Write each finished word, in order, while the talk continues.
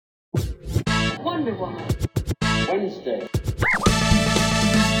Wonder Woman. Wednesday.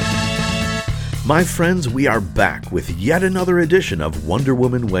 My friends, we are back with yet another edition of Wonder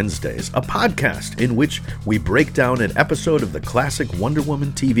Woman Wednesdays, a podcast in which we break down an episode of the classic Wonder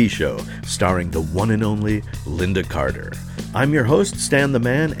Woman TV show starring the one and only Lynda Carter. I'm your host, Stan the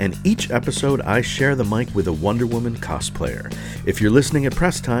Man, and each episode I share the mic with a Wonder Woman cosplayer. If you're listening at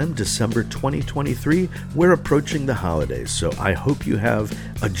press time, December 2023, we're approaching the holidays, so I hope you have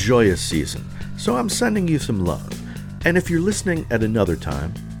a joyous season. So I'm sending you some love. And if you're listening at another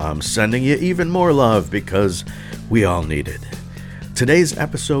time, I'm sending you even more love because we all need it. Today's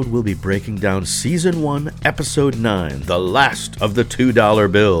episode will be breaking down Season 1, Episode 9, The Last of the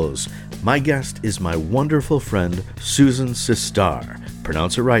 $2 Bills. My guest is my wonderful friend, Susan Sistare.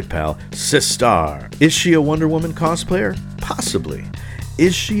 Pronounce it right, pal. Sistare. Is she a Wonder Woman cosplayer? Possibly.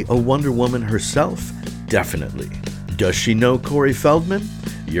 Is she a Wonder Woman herself? Definitely. Does she know Corey Feldman?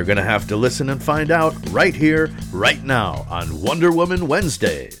 You're going to have to listen and find out right here, right now on Wonder Woman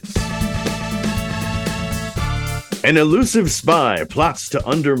Wednesdays. An elusive spy plots to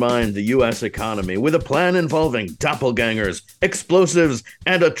undermine the U.S. economy with a plan involving doppelgangers, explosives,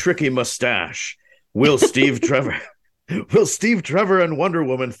 and a tricky mustache. Will Steve Trevor and Wonder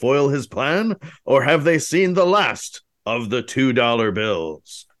Woman foil his plan, or have they seen the last of the $2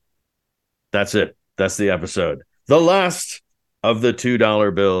 bills? That's it. That's the episode. The last of the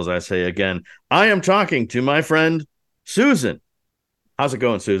 $2 bills, I say again. I am talking to my friend, Susan. How's it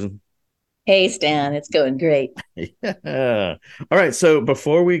going, Susan? Hey, Stan. It's going great. Yeah. All right. So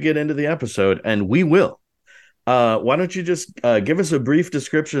before we get into the episode, and we will, why don't you just give us a brief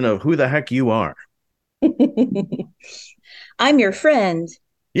description of who the heck you are? I'm your friend.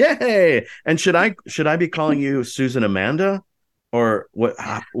 Yay! And should I be calling you Susan Amanda? Or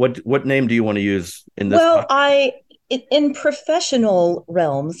what name do you want to use in this? Well, in professional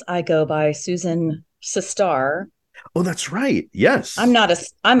realms, I go by Susan sis-star. Oh, that's right. Yes.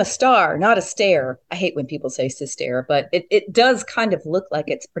 I'm a star, not a stair. I hate when people say sis-stair, but it does kind of look like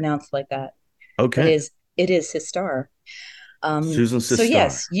it's pronounced like that. Okay. It is sis-star. Susan sis-star. So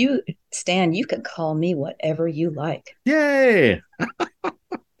yes, Stan, you can call me whatever you like. Yay.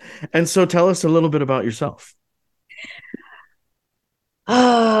 And so tell us a little bit about yourself.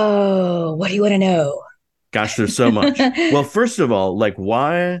 Oh, what do you want to know? Gosh, there's so much. Well, first of all,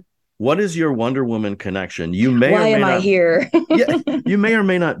 what is your Wonder Woman connection? Why am I here? Yeah, you may or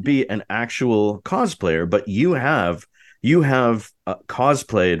may not be an actual cosplayer, but you have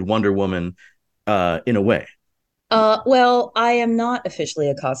cosplayed Wonder Woman in a way. Well, I am not officially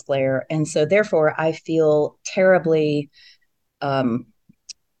a cosplayer, and so therefore I feel terribly I'm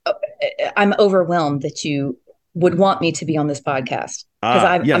overwhelmed that you would want me to be on this podcast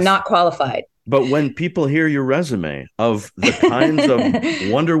because yes. I'm not qualified. But when people hear your resume of the kinds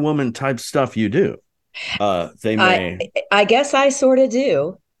of Wonder Woman type stuff you do, they may. I guess I sort of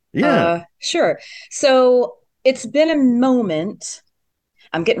do. Yeah. Sure. So it's been a moment.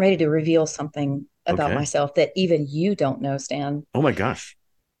 I'm getting ready to reveal something about myself that even you don't know, Stan. Oh my gosh.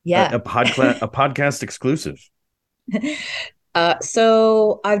 Yeah. A podcast exclusive.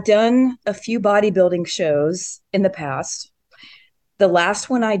 So I've done a few bodybuilding shows in the past. The last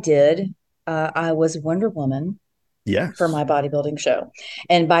one I did, I was Wonder Woman. Yes. For my bodybuilding show.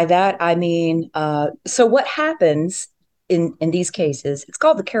 And by that, I mean, so what happens in these cases, it's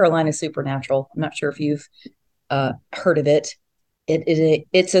called the Carolina Supernatural. I'm not sure if you've heard of it.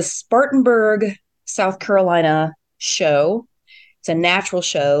 It's a Spartanburg, South Carolina show. It's a natural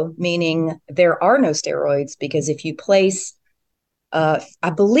show, meaning there are no steroids, because if you place, I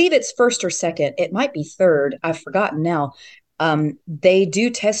believe it's first or second, it might be third, I've forgotten now. They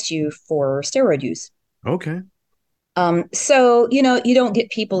do test you for steroid use. Okay. So, you don't get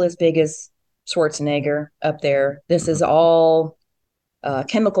people as big as Schwarzenegger up there. This is all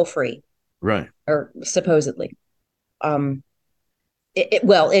chemical free. Right. Or supposedly.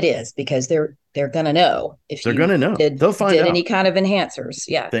 It is, because they're going to know if they're going to know. They'll find out any kind of enhancers.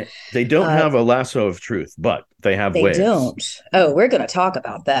 Yeah. They don't have a lasso of truth, but they have waves. They don't. Oh, we're going to talk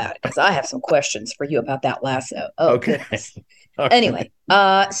about that because I have some questions for you about that lasso. Oh, okay. Okay. Anyway,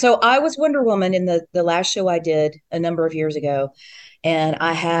 so I was Wonder Woman in the last show I did a number of years ago, and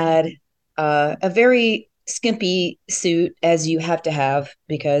I had a very skimpy suit, as you have to have,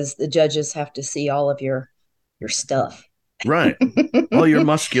 because the judges have to see all of your stuff. Right. All your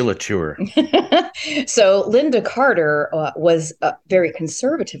musculature. So Lynda Carter was very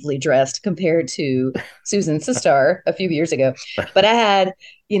conservatively dressed compared to Susan Sistare a few years ago. But I had,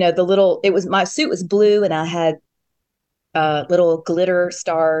 my suit was blue, and I had little glitter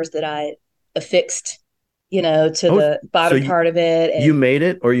stars that I affixed, to the bottom part of it. And you made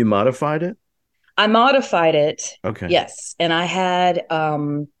it, or you modified it? I modified it. Okay. Yes. And I had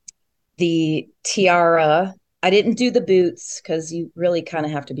the tiara. I didn't do the boots because you really kind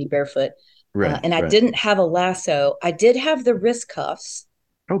of have to be barefoot. Right. And I Right. didn't have a lasso. I did have the wrist cuffs.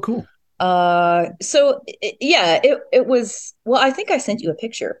 Oh, cool. It was, well, I think I sent you a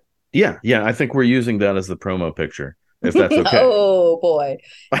picture. Yeah. Yeah. I think we're using that as the promo picture, if that's okay. Oh boy.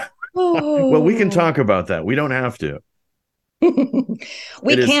 Well, we can Oh. talk about that. We don't have to.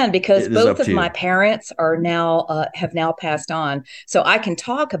 We can, because It is both up of to my you. parents are now have now passed on. So I can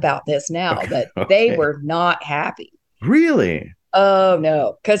talk about this now, Okay. but they Okay. were not happy. Really? Oh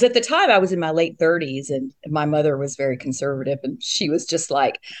no, because at the time I was in my late 30s and my mother was very conservative and she was just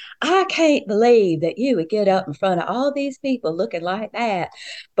like, I can't believe that you would get up in front of all these people looking like that,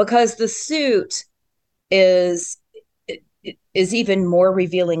 because the suit is is even more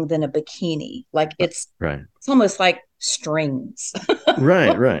revealing than a bikini. Like Right. it's almost like strings.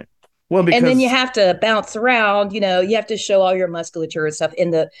 Right. Right. Well, And then you because have to bounce around, you have to show all your musculature and stuff in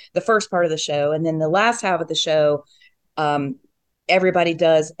the first part of the show. And then the last half of the show, um, everybody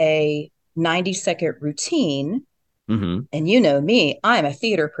does a 90-second routine. Mhm. And you know me, I'm a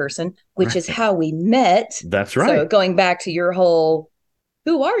theater person, which is Right. how we met. That's So right. going back to your whole,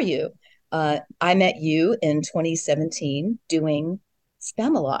 who are you? I met you in 2017 doing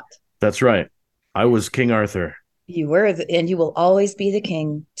Spamalot. That's right. I was King Arthur. You were, and you will always be the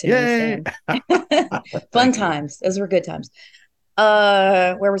king to me, Yay. Stan. Fun Thank you. times. Those were good times.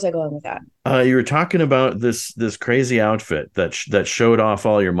 Where was I going with that? You were talking about this crazy outfit that showed off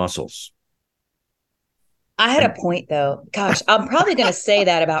all your muscles. I had And a point though. Gosh, I'm probably going to say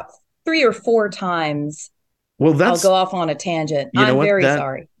that about 3 or 4 times. well, I'll that's go off on a tangent. you know I'm what very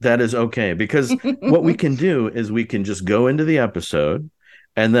sorry. that is okay because what we can do is we can just go into the episode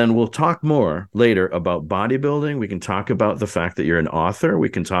and then we'll talk more later about bodybuilding. We can talk about the fact that you're an author. We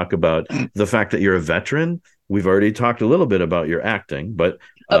can talk about the fact that you're a veteran. We've already talked a little bit about your acting, but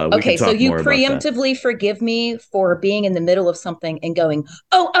Oh, we can okay, so talk you more about that. preemptively forgive me for being in the middle of something and going,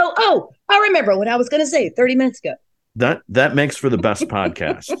 oh, I remember what I was going to say 30 minutes ago. That makes for the best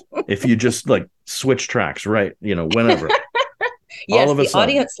podcast if you just like switch tracks, right? Whenever. All Yes, of a the sudden.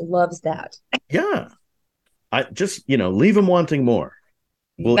 audience loves that. Yeah. I just, leave them wanting more.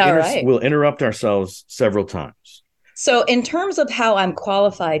 All right. We'll interrupt ourselves several times. So, in terms of how I'm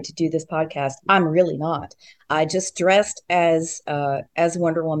qualified to do this podcast, I'm really not. I just dressed as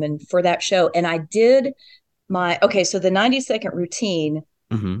Wonder Woman for that show, and I did my okay. So the 90-second routine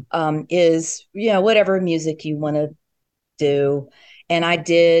Hmm. is whatever music you want to do, and I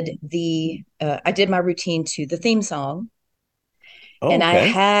did my routine to the theme song. Oh, And I okay.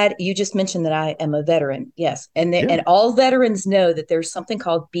 had, you just mentioned that I am a veteran. Yes. Yeah. And all veterans know that there's something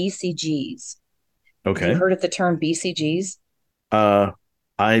called BCGs. Have you Okay. heard of the term BCGs? Uh,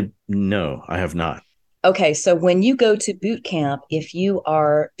 I have not. Okay. So when you go to boot camp, if you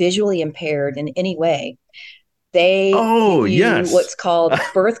are visually impaired in any way, they Oh, give you yes. what's called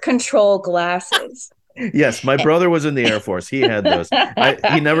birth control glasses. Yes, my brother was in the Air Force. He had those.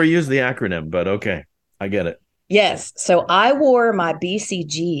 He never used the acronym, but okay. I get it. Yes. So I wore my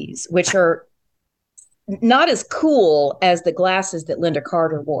BCGs, which are not as cool as the glasses that Linda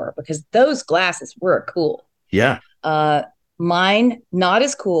Carter wore, because those glasses were cool. Yeah. Uh, Mine not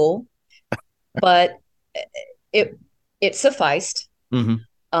as cool, but it it sufficed. Hmm.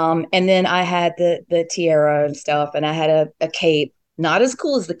 And then I had the tiara and stuff, and I had a cape, not as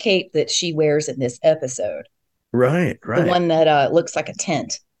cool as the cape that she wears in this episode. Right, The right. one that looks like a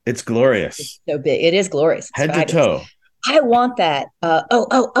tent. It's It's glorious. so big. It is glorious. It's Head to fabulous. toe. I want that.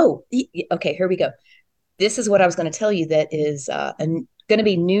 Okay, here we go. This is what I was going to tell you that is going to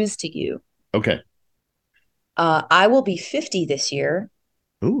be news to you. Okay. I will be 50 this year,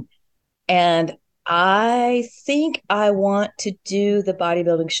 Ooh. and I think I want to do the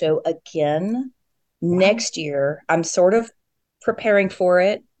bodybuilding show again Wow. next year. I'm sort of preparing for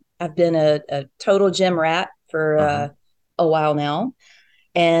it. I've been a total gym rat for Uh-huh. a while now,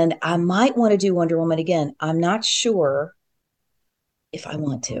 and I might want to do Wonder Woman again. I'm not sure if I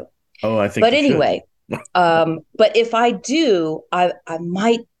want to. Oh, I think But you should. anyway, but if I do, I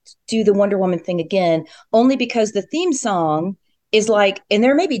might do the Wonder Woman thing again, only because the theme song is like, and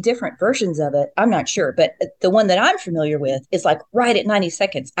there may be different versions of it. I'm not sure, but the one that I'm familiar with is like right at 90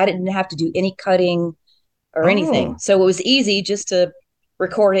 seconds. I didn't have to do any cutting or anything. Oh, So it was easy just to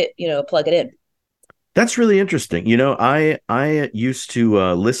record it, plug it in. that's really interesting. I used to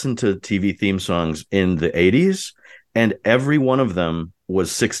listen to TV theme songs in the 80s, and every one of them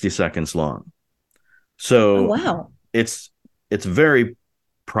was 60 seconds long. Oh, So wow. it's very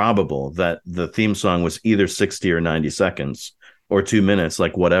probable that the theme song was either 60 or 90 seconds or 2 minutes,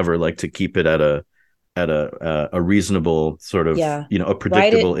 like whatever, like to keep it at at a reasonable sort of, Yeah. a Right at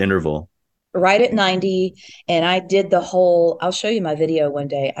predictable interval. right at 90. And I did the whole, I'll show you my video one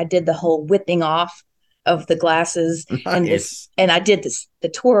day. I did the whole whipping off of the glasses Nice. and I did the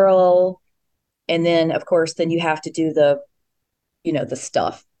twirl. And then of course, then you have to do the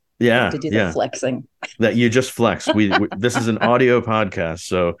stuff. You have Yeah, to do the yeah. flexing. That you just flex. We this is an audio podcast,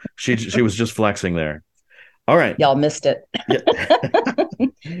 so she was just flexing there. All right. Y'all missed it.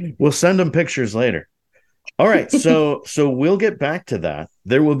 Yeah. We'll send them pictures later. All right, so we'll get back to that.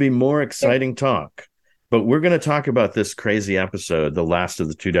 There will be more exciting talk, but we're going to talk about this crazy episode, the last of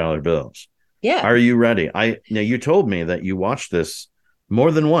the $2 bills. Yeah. Are you ready? Now you told me that you watched this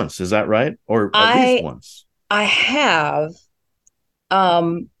more than once. Is that right? Or at least once? I have.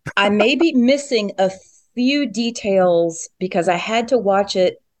 I may be missing a few details because I had to watch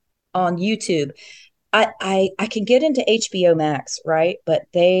it on YouTube. I can get into HBO Max, right? But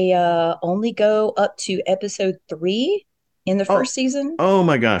they only go up to episode 3 in the Oh, first season. oh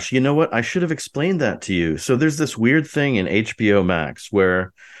my gosh. You know what? I should have explained that to you. So there's this weird thing in HBO Max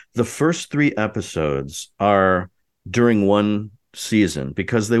where the first 3 episodes are during one season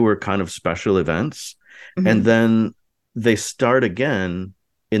because they were kind of special events. And Mhm. then they start again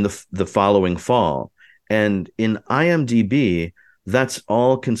in the following fall. And in IMDb, that's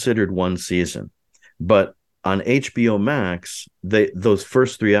all considered one season. But on HBO Max, those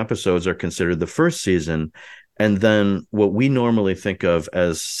first 3 episodes are considered the first season. And then what we normally think of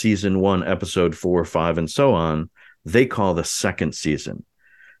as season 1, episode 4, 5, and so on, they call the second season.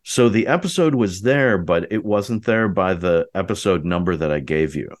 So the episode was there, but it wasn't there by the episode number that I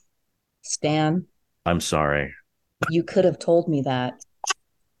gave you. Stan, I'm sorry. you could have told me that.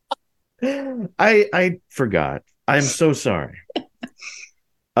 I forgot. I'm so sorry.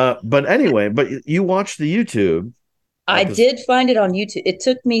 But anyway, but you watched the YouTube. I did find it on YouTube. It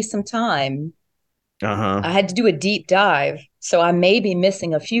took me some time. Uh-huh. I had to do a deep dive, so I may be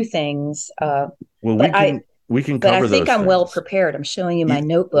missing a few things. Well, but we can but cover I think those I'm well things. prepared. I'm showing you my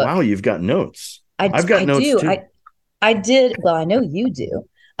notebook. Wow, you've got notes. I I've got I notes do. too. I did. Well, I know you do.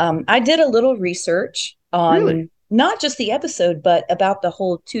 I did a little research Really? on not just the episode, but about the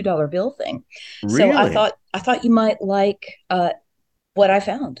whole $2 bill thing. So Really? I thought you might like what I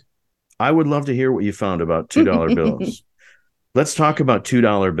found. I would love to hear what you found about $2 bills. Let's talk about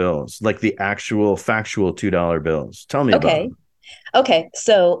 $2 bills, like the actual factual $2 bills. Tell me about Okay. them. Okay.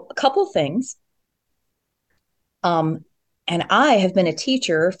 So a couple things. And I have been a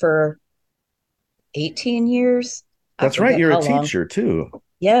teacher for 18 years. I That's right. forget You're a how long. teacher too.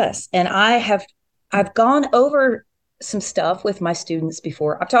 Yes, and I've gone over some stuff with my students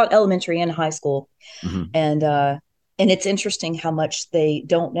before. I've taught elementary and high school, Mhm. and it's interesting how much they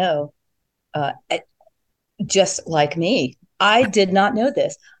don't know. Uh, just like me, I did not know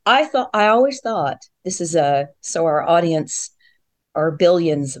this. I always thought this is so our audience, our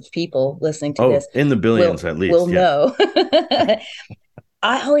billions of people listening to Oh, this in the billions at will least. Yeah. know.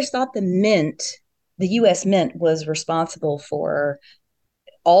 I always thought the U.S. Mint, was responsible for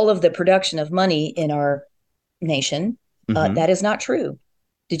all of the production of money in our nation. Hmm. That is not true.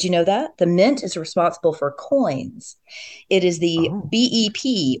 Did you know that? The Mint is responsible for coins. It is the Oh,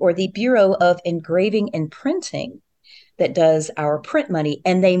 BEP, or the Bureau of Engraving and Printing, that does our print money.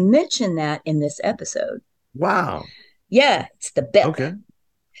 And they mention that in this episode. wow. Yeah, it's the BEP. Okay.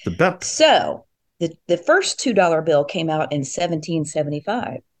 The BEP. So the first $2 bill came out in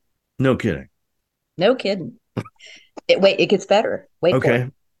 1775. No kidding. No kidding. It gets better. Wait for it. Okay.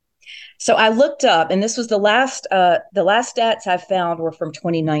 So I looked up, and this was the last stats I found were from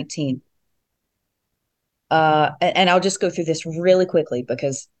 2019. And I'll just go through this really quickly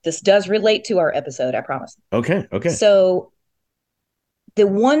because this does relate to our episode, I promise. Okay. Okay. So the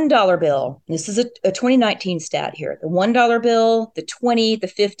 $1 bill, this is a 2019 stat here. The $1 bill, the 20, the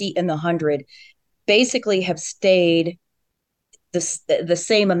 50, and the 100 basically have stayed the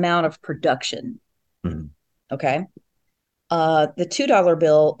same amount of production. Mhm. Okay. The $2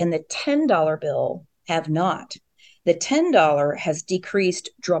 bill and the $10 bill have not. The $10 has decreased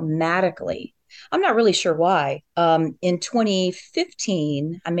dramatically. I'm not really sure why. In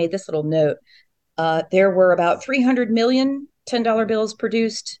 2015, I made this little note. There were about 300 million $10 bills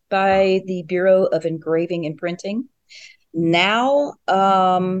produced by the Bureau of Engraving and Printing. Now,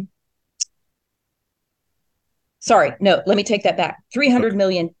 sorry, no, let me take that back. 300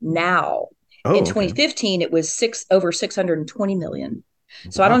 million now. Oh, In okay. 2015, it was over 620 million.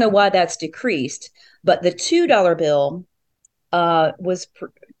 So I Wow. don't know why that's decreased, but the $2 bill was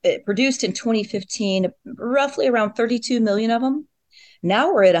produced in 2015, roughly around 32 million of them.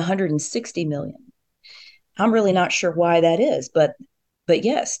 Now we're at 160 million. I'm really not sure why that is, but But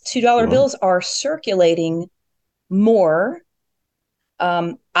yes, $2 bills are circulating more.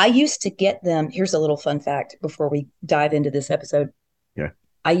 I used to get them. Here's a little fun fact before we dive into this episode. Yeah.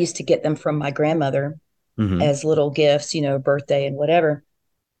 I used to get them from my grandmother as little gifts, birthday and whatever.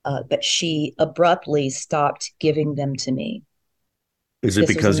 But she abruptly stopped giving them to me. Is it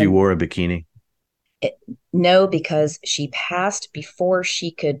because you wore a bikini? No, because she passed before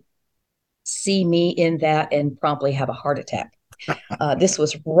she could see me in that and promptly have a heart attack. This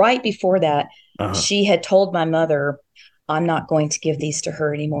was right before that. She had told my mother, I'm not going to give these to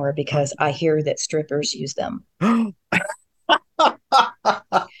her anymore because I hear that strippers use them.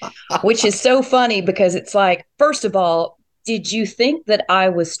 Which is so funny because it's like, first of all, did you think that I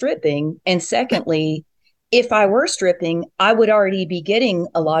was stripping? And secondly, if I were stripping, I would already be getting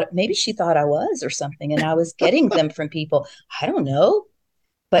a lot. Maybe she thought I was or something, and I was getting them from people. I don't know.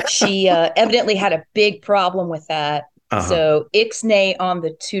 But she evidently had a big problem with that. So ixnay on the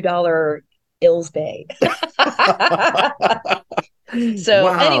 $2 ills bay. So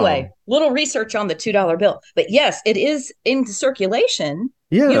anyway, little research on the $2 bill. But yes, it is in circulation.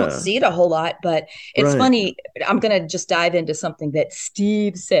 Yeah. You don't see it a whole lot, but it's funny. I'm going to just dive into something that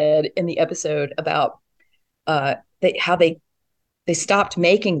Steve said in the episode about how they stopped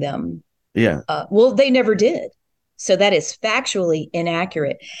making them. Yeah. Well, they never did. So that is factually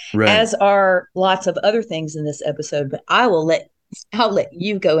inaccurate, as are lots of other things in this episode. But I'll let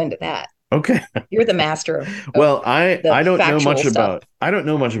you go into that. Okay. You're the master of well, I don't know much stuff. I don't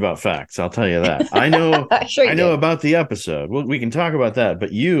know much about facts. I'll tell you that. I know I know about the episode. Well, we can talk about that,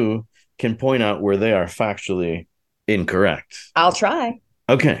 but you can point out where they are factually incorrect. I'll try.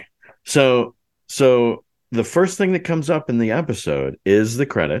 Okay. So the first thing that comes up in the episode is the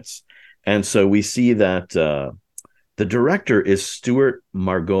credits. And so we see that the director is Stuart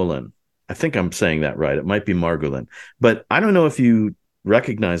Margolin. I think I'm saying that right. It might be Margolin, but I don't know if you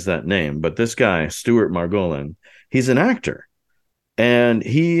recognize that name. But this guy, Stuart Margolin, he's an actor, and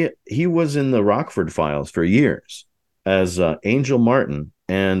he was in the Rockford Files for years as Angel Martin,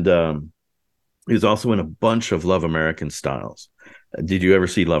 and he's also in a bunch of Love American Styles. Did you ever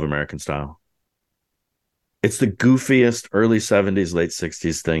see Love American Style? It's the goofiest early 70s, late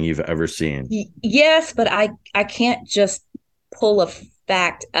 60s thing you've ever seen. Yes, but I can't just pull a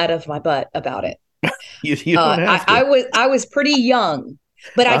fact out of my butt about it. you don't have to. I was pretty young,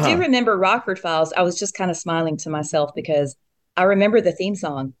 but I do remember Rockford Files. I was just kind of smiling to myself because I remember the theme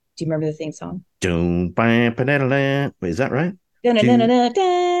song. Do you remember the theme song? Wait, is that right? Yeah.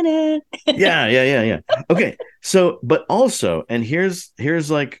 Okay. So, but also, and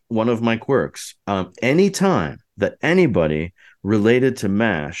here's like one of my quirks. Anytime that anybody related to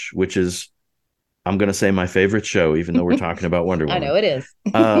MASH, which is, I'm going to say my favorite show, even though we're talking about Wonder Woman. I know it is.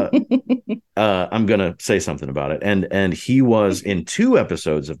 I'm going to say something about it. And he was in 2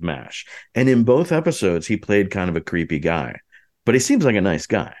 episodes of MASH. And in both episodes, he played kind of a creepy guy, but he seems like a nice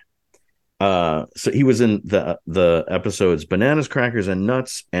guy. So he was in the episodes Bananas, Crackers, and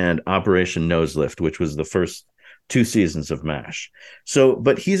Nuts and Operation Nose Lift, which was the first 2 seasons of MASH. So,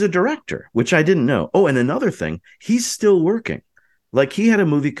 but he's a director, which I didn't know. Oh, and another thing, he's still working. Like he had a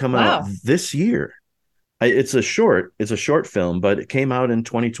movie come out this year. It's a short film, but it came out in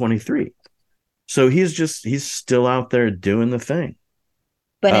 2023. So he's still out there doing the thing.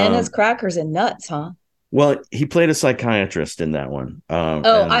 Bananas, Crackers, and Nuts, huh? Well, he played a psychiatrist in that one.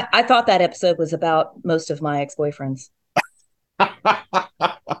 I thought that episode was about most of my ex-boyfriends.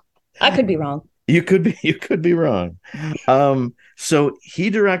 I could be wrong. You could be wrong. So he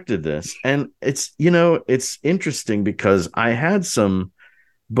directed this, and it's interesting because I had some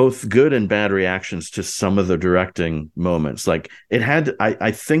both good and bad reactions to some of the directing moments. Like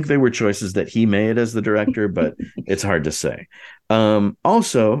I think they were choices that he made as the director, but it's hard to say.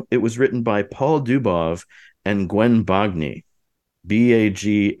 Also, it was written by Paul Dubov and Gwen Bogni,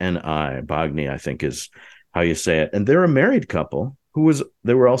 Bagni. Bogni, I think is how you say it. And they're a married couple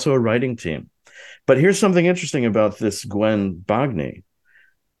they were also a writing team. But here's something interesting about this Gwen Bogni.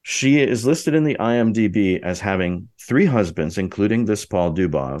 She is listed in the IMDb as having 3 husbands, including this Paul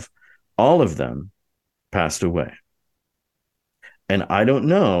Dubov. All of them passed away. And I don't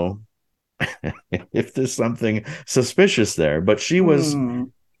know if there's something suspicious there, but she was...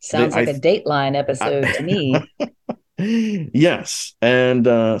 Sounds like a Dateline episode to me. Yes.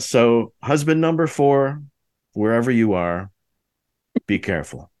 And so husband number 4, wherever you are, be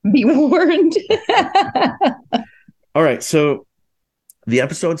careful. Be warned. All right. So the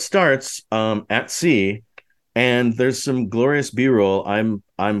episode starts at sea, and there's some glorious B-roll. I'm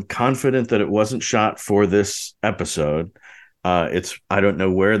confident that it wasn't shot for this episode. I don't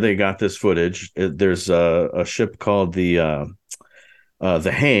know where they got this footage. There's a ship called the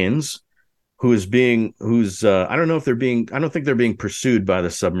the Haynes, I don't know if I don't think they're being pursued by the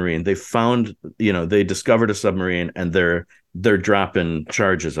submarine. They discovered a submarine and they're dropping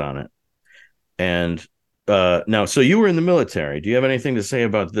charges on it. And now, so you were in the military. Do you have anything to say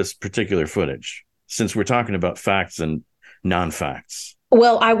about this particular footage? Since we're talking about facts and non-facts.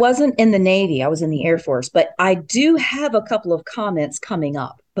 Well, I wasn't in the Navy. I was in the Air Force, but I do have a couple of comments coming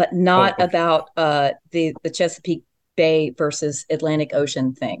up, but not about the Chesapeake Bay versus Atlantic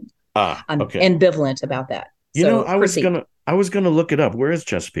Ocean thing. I'm ambivalent about that. I was gonna look it up. Where is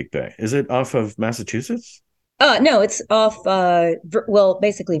Chesapeake Bay? Is it off of Massachusetts? No, it's off.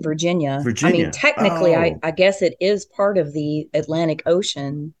 Basically Virginia. I mean, technically, I guess it is part of the Atlantic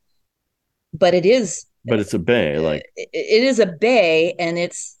Ocean, but it is. But it's a bay, it is a bay,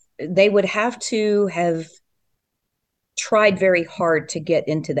 and they would have to have tried very hard to get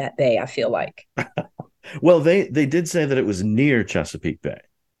into that bay, I feel like. Well, they did say that it was near Chesapeake Bay.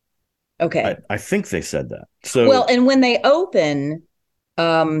 Okay. I think they said that. So well, and when they open,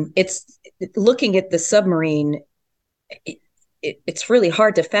 it's looking at the submarine. It's really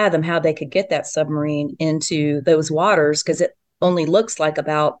hard to fathom how they could get that submarine into those waters because it only looks like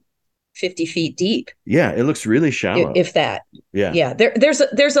about 50 feet deep. Yeah, it looks really shallow. If that. Yeah.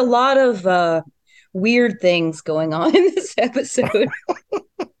 There's a lot of weird things going on in this episode.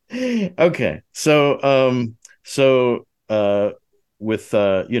 Okay. So with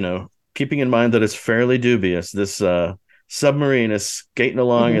keeping in mind that it's fairly dubious, this submarine is skating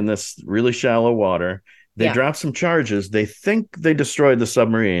along in this really shallow water. They drop some charges. They think they destroyed the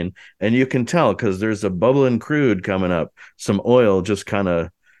submarine, and you can tell because there's a bubbling crude coming up. Some oil just kind of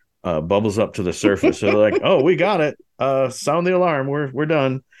bubbles up to the surface. So they're like, "Oh, we got it. Sound the alarm. We're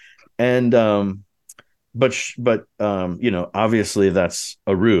done." And but obviously that's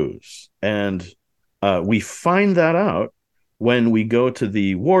a ruse, and we find that out when we go to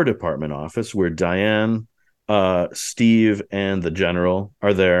the War Department office where Diane, Steve, and the general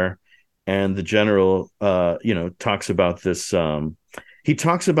are there, and the general, talks about this. He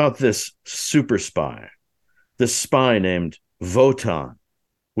talks about this super spy, this spy named Wotan,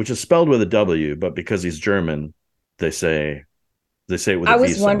 which is spelled with a W, but because he's German, they say it with a V. I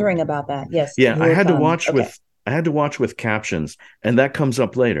was wondering about that. Yes. Yeah, I had to watch with captions, and that comes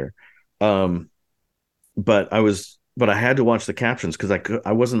up later. But I had to watch the captions because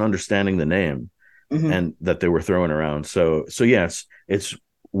I wasn't understanding the name and that they were throwing around. So yes, it's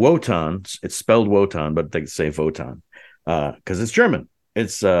Wotan. It's spelled Wotan, but they say Wotan because it's German.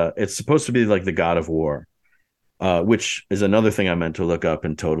 It's supposed to be like the god of war. Which is another thing I meant to look up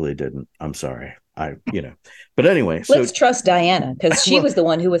and totally didn't. I'm sorry. But anyway. Let's trust Diana because she was the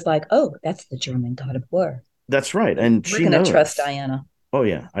one who was like, oh, that's the German god of war. That's right. And we're going to trust Diana. Oh,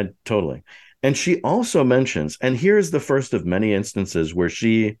 yeah, totally. And she also mentions, and here's the first of many instances where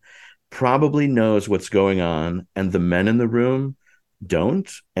she probably knows what's going on and the men in the room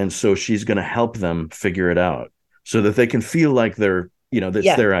don't. And so she's going to help them figure it out so that they can feel like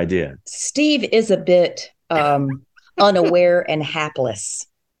that's their idea. Steve is a bit unaware and hapless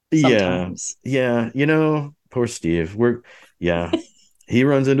sometimes. Yeah. Poor Steve. He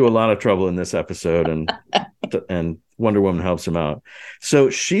runs into a lot of trouble in this episode, and Wonder Woman helps him out. So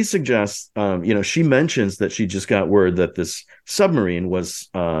she suggests, she mentions that she just got word that this submarine was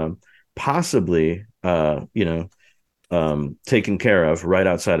possibly, taken care of right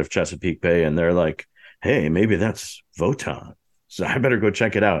outside of Chesapeake Bay, and they're like, hey, maybe that's Wotan. So I better go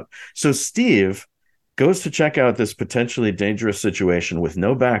check it out. So Steve goes to check out this potentially dangerous situation with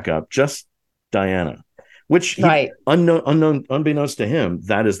no backup, just Diana, which unbeknownst to him,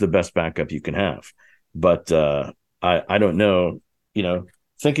 that is the best backup you can have. But I don't know,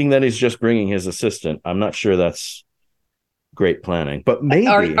 thinking that he's just bringing his assistant, I'm not sure that's great planning. But maybe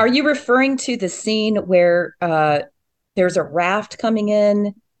are you referring to the scene where there's a raft coming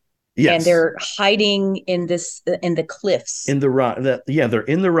in? Yes. And they're hiding in the cliffs. In the rock. They're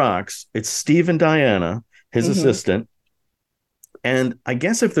in the rocks. It's Steve and Diana, his assistant. And I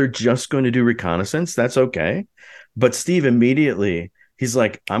guess if they're just going to do reconnaissance, that's okay. But Steve immediately, he's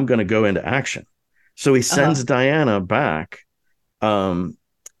like, I'm going to go into action. So he sends Diana back to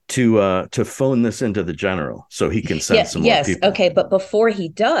phone this into the general so he can send some more people. Okay. But before he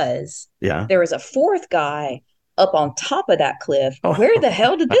does, there is a fourth guy up on top of that cliff. Where the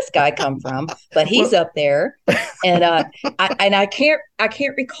hell did this guy come from? But he's up there, and I can't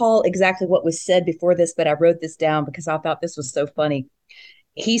recall exactly what was said before this, but I wrote this down because I thought this was so funny.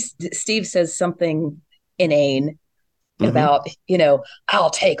 Steve says something inane about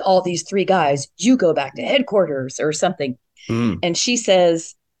I'll take all these three guys. You go back to headquarters or something, and she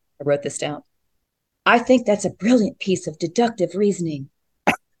says, I wrote this down. I think that's a brilliant piece of deductive reasoning.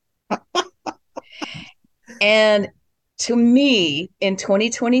 And to me, in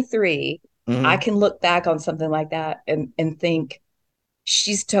 2023, I Mm-hmm. can look back on something like that and think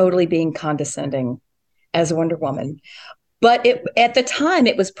she's totally being condescending as Wonder Woman. But at the time,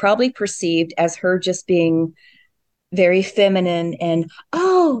 it was probably perceived as her just being very feminine and,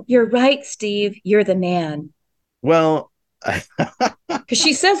 oh, you're right, Steve, you're the man. Well, Because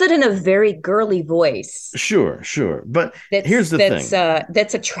she says it in a very girly voice sure, sure. But that's here's the that's thing. uh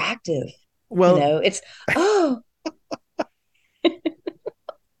that's attractive. Well, It's oh,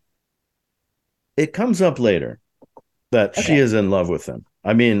 it comes up later that she okay. is in love with him.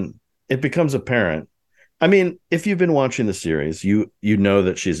 I mean, it becomes apparent. I mean, if you've been watching the series, you know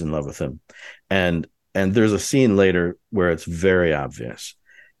that she's in love with him. And and there's a scene later where it's very obvious.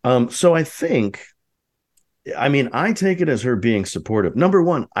 So I mean, I take it as her being supportive. Number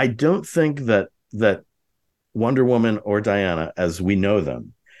one, I don't think that Wonder Woman or Diana, as we know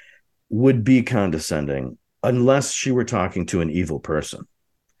them, would be condescending unless she were talking to an evil person.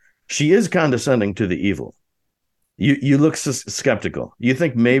 She is condescending to the evil. You look skeptical. You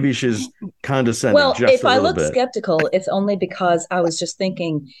think maybe she's condescending Well, just if a I little look bit, skeptical, it's only because I was just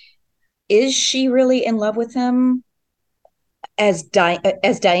thinking, is she really in love with him? As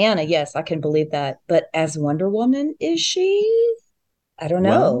Diana, yes, I can believe that. But as Wonder Woman, is she? I don't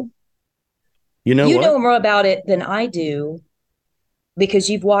well, know. you know You what? know more about it than I do because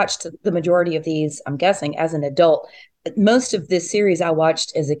you've watched the majority of these, I'm guessing, as an adult. Most of this series I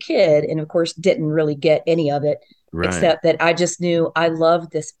watched as a kid, and of course, didn't really get any of it, Right. except that I just knew I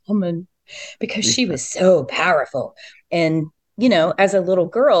loved this woman because she Yeah. was so powerful. And, as a little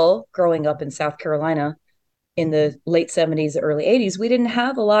girl growing up in South Carolina in the late 70s, early 80s, we didn't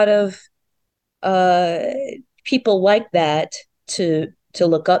have a lot of uh, people like that to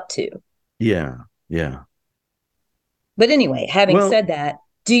look up to. Yeah. Yeah. But anyway, having Well, said that,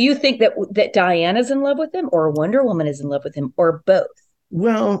 do you think that Diana's in love with him, or Wonder Woman is in love with him, or both?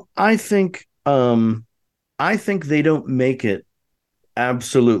 well, I think they don't make it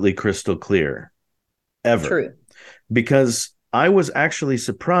absolutely crystal clear ever, True. because I was actually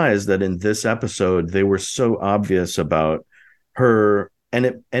surprised that in this episode they were so obvious about her, and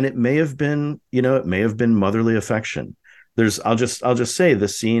it may have been, it may have been motherly affection. There's I'll just say the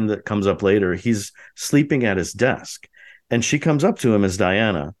scene that comes up later, he's sleeping at his desk and she comes up to him as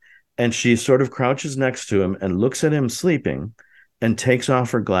Diana, and she sort of crouches next to him and looks at him sleeping and takes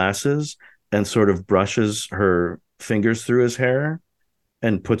off her glasses and sort of brushes her fingers through his hair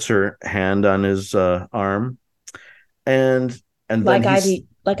and puts her hand on his arm, and then he's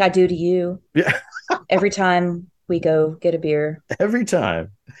Like I do to you yeah, every time we go get a beer. every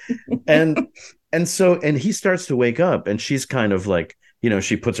time. and and he starts to wake up and she's kind of like,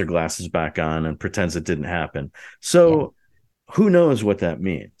 she puts her glasses back on and pretends it didn't happen. Yeah. So who knows what that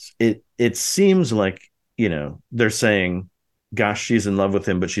means? It seems like, they're saying, gosh, she's in love with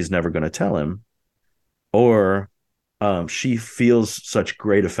him but she's never going to tell him, or she feels such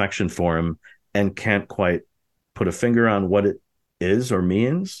great affection for him and can't quite put a finger on what it is or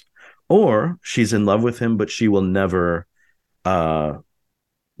means, or she's in love with him but she will uh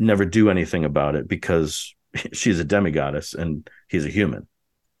never do anything about it because she's a demigoddess and he's a human.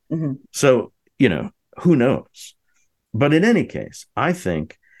 Mm-hmm. So, who knows? But in any case, I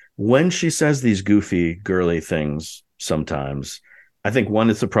think when she says these goofy, girly things sometimes, I think one,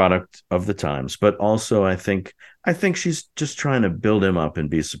 it's a product of the times, but also I think she's just trying to build him up and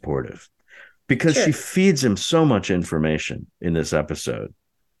be supportive, because she Sure. feeds him so much information in this episode.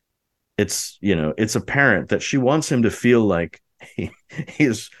 It's apparent that she wants him to feel like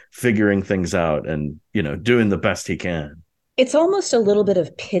he's figuring things out and, doing the best he can. It's almost a little bit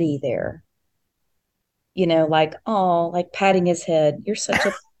of pity there. Like, oh, like patting his head. You're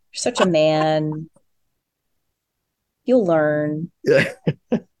such a man. You'll learn. Yeah.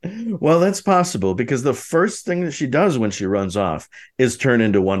 Well, that's possible because the first thing that she does when she runs off is turn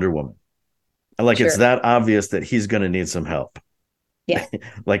into Wonder Woman. Like, it's Sure. that obvious that he's going to need some help. Yeah.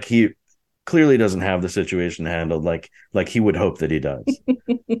 Like, he clearly doesn't have the situation handled like he would hope that he does.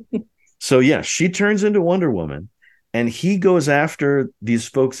 So yeah, she turns into Wonder Woman and he goes after these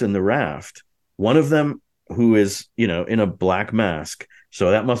folks in the raft. One of them who is, in a black mask.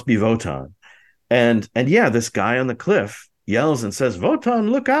 So that must be Votan. And yeah, this guy on the cliff yells and says, "Votan,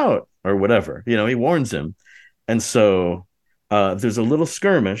 look out," or whatever. He warns him. And so there's a little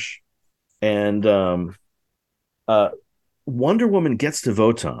skirmish, and uh, Wonder Woman gets to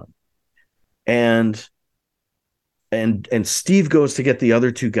Votan, and Steve goes to get the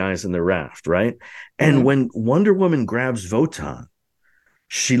other two guys in the raft, right? And Mhm. when Wonder Woman grabs Votan,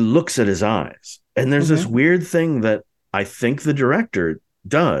 she looks at his eyes. And there's this weird thing that I think the director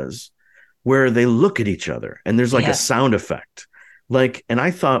does where they look at each other and there's like a sound effect. Like, and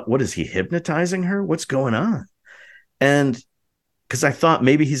I thought, what is he hypnotizing her? What's going on? And because I thought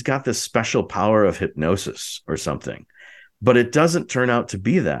maybe he's got this special power of hypnosis or something, but it doesn't turn out to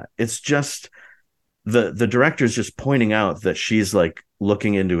be that. It's just the director's just pointing out that she's like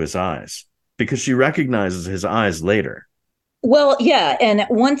looking into his eyes because she recognizes his eyes later. Well, yeah. And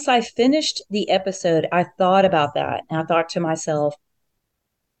once I finished the episode, I thought about that. And I thought to myself,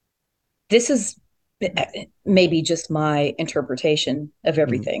 this is maybe just my interpretation of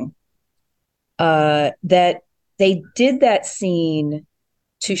everything. That they did that scene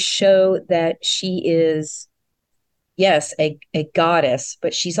to show that she is, yes, a goddess,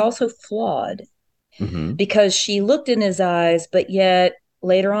 but she's also flawed because she looked in his eyes, but yet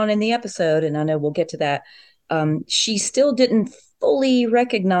later on in the episode, and I know we'll get to that, she still didn't fully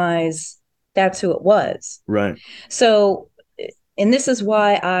recognize that's who it was. Right. So, and this is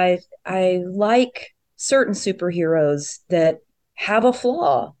why I like certain superheroes that have a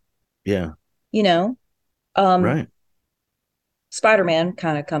flaw. Yeah. You know, right. Spider-Man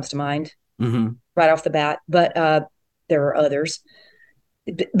kind of comes to mind right off the bat, but there are others.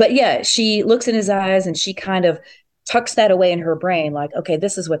 But yeah, she looks in his eyes and she kind of tucks that away in her brain, like, okay,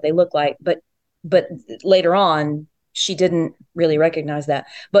 this is what they look like. But later on, she didn't really recognize that.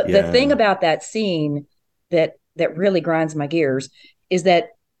 But the thing about that scene that really grinds my gears is that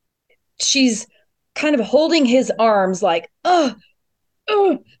she's kind of holding his arms like, I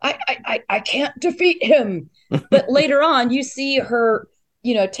can't defeat him. But later on, you see her,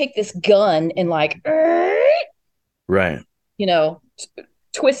 take this gun and like, right.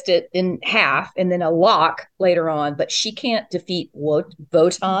 Twist it in half and then a lock later on, but she can't defeat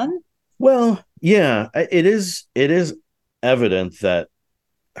Wotan. Well, yeah, it is evident that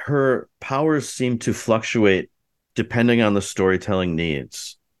her powers seem to fluctuate depending on the storytelling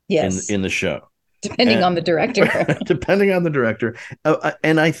needs in the show. Depending on the director. Depending on the director.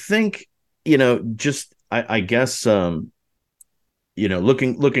 And I think, just, I guess,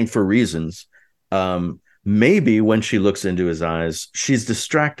 looking for reasons, maybe when she looks into his eyes, she's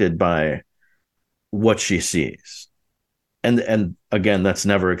distracted by what she sees. And again, that's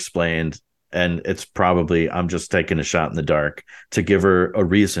never explained. And it's probably, I'm just taking a shot in the dark to give her a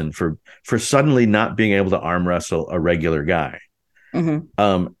reason for suddenly not being able to arm wrestle a regular guy. And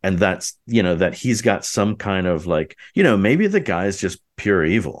that's, that he's got some kind of like, maybe the guy's just pure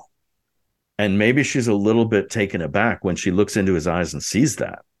evil. And maybe she's a little bit taken aback when she looks into his eyes and sees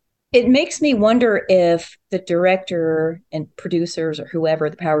that. It makes me wonder if the director and producers or whoever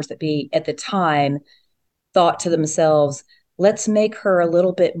the powers that be at the time thought to themselves, let's make her a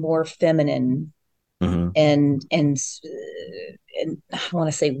little bit more feminine and I don't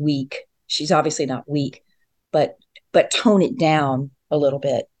want to say weak. She's obviously not weak, but tone it down a little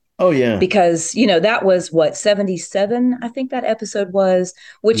bit. Oh, yeah. Because, that was what, 77, I think that episode was,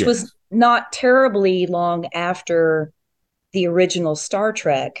 which was not terribly long after the original Star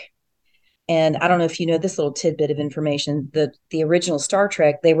Trek. And I don't know if you know this little tidbit of information, the original Star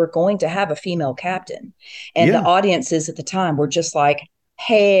Trek, they were going to have a female captain. And the audiences at the time were just like,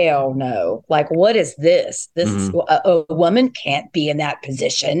 hell no. Like, what is this? This is a woman can't be in that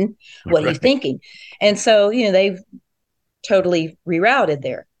position. What are you thinking? And so, they've totally rerouted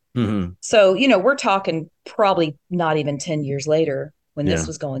there. So, we're talking probably not even 10 years later when this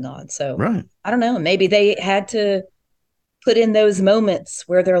was going on. So I don't know, maybe they had to put in those moments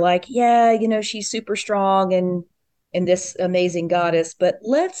where they're like, she's super strong and this amazing goddess, but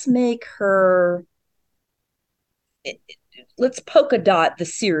let's make her, let's polka dot the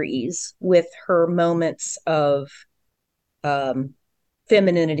series with her moments of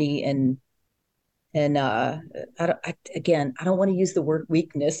femininity and I don't want to use the word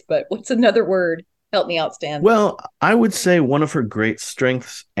weakness, but what's another word? Help me out, Stan. Well, I would say one of her great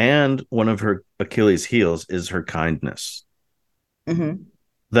strengths and one of her Achilles' heels is her kindness.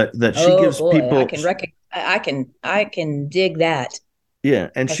 That she gives people. I can dig that. Yeah,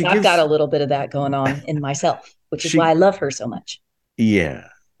 and I've got a little bit of that going on in myself, which is why I love her so much. Yeah.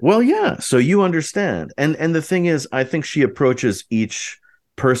 Well, yeah. So you understand, and the thing is, I think she approaches each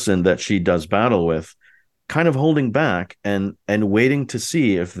person that she does battle with, kind of holding back and waiting to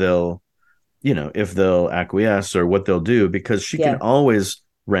see if they'll acquiesce or what they'll do, because she can always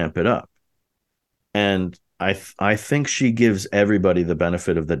ramp it up. And I think she gives everybody the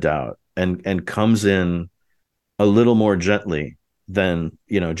benefit of the doubt and comes in a little more gently than,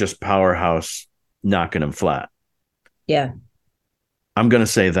 just powerhouse knocking them flat. Yeah. I'm going to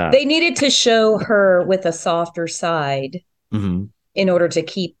say that. They needed to show her with a softer side in order to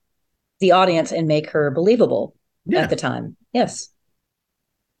keep the audience and make her believable Yeah. at the time. Yes.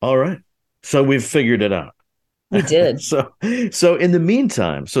 All right. So we've figured it out. We did. So in the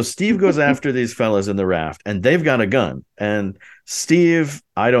meantime, so Steve goes after these fellas in the raft, and they've got a gun. And Steve,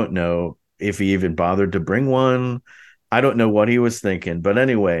 I don't know if he even bothered to bring one. I don't know what he was thinking. But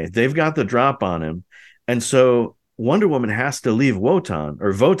anyway, they've got the drop on him. And so Wonder Woman has to leave Wotan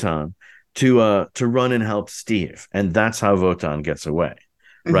to run and help Steve. And that's how Wotan gets away.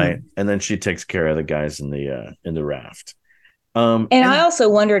 Mm-hmm. Right. And then she takes care of the guys in the raft. And I also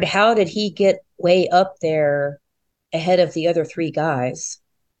wondered, how did he get way up there ahead of the other three guys?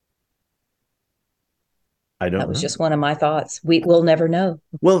 I don't know. That was just one of my thoughts. We'll never know.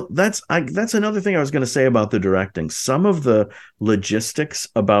 Well, that's another thing I was going to say about the directing. Some of the logistics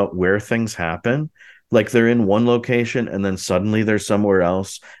about where things happen, like they're in one location and then suddenly they're somewhere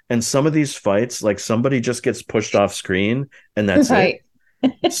else. And some of these fights, like somebody just gets pushed off screen and that's right.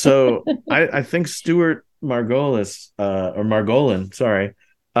 It. So I think Stuart Margolis or Margolin, sorry,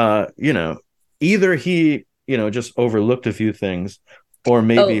 either he, just overlooked a few things, or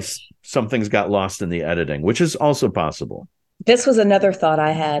maybe some things got lost in the editing, which is also possible. This was another thought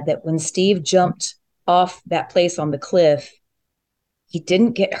I had, that when Steve jumped off that place on the cliff, he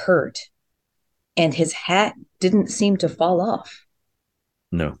didn't get hurt and his hat didn't seem to fall off.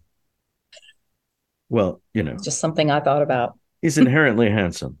 No. Well, it's just something I thought about. He's inherently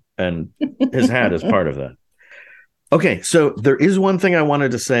handsome, and his hat is part of that. Okay, so there is one thing I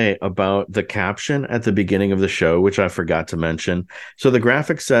wanted to say about the caption at the beginning of the show, which I forgot to mention. So the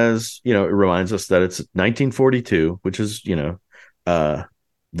graphic says, it reminds us that it's 1942, which is, that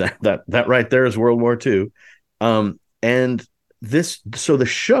right there is World War II. And so the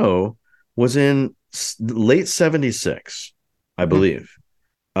show was in late 76, I believe.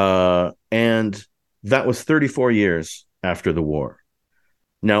 And that was 34 years after the war.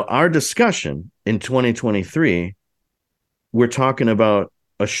 Now, our discussion in 2023, we're talking about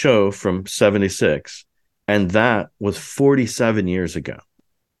a show from 76, and that was 47 years ago.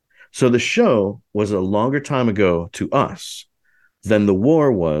 So the show was a longer time ago to us than the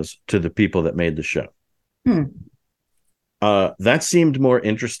war was to the people that made the show. That seemed more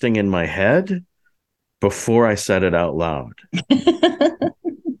interesting in my head before I said it out loud.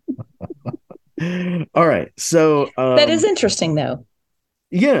 All right. So that is interesting, though.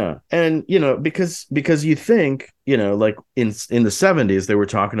 Yeah. And, because you think, like in the 70s, they were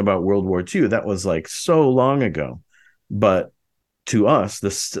talking about World War II. That was like so long ago. But to us, the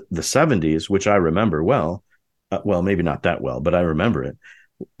 70s, which I remember well, maybe not that well, but I remember it.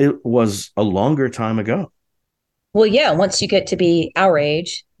 It was a longer time ago. Well, yeah. Once you get to be our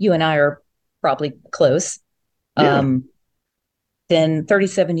age, you and I are probably close. Yeah. Then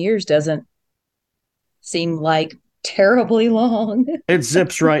 37 years doesn't seem like terribly long. It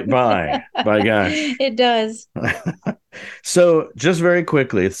zips right by gosh. It does. So just very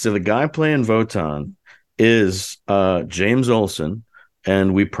quickly, so the guy playing Wotan is James Olsen,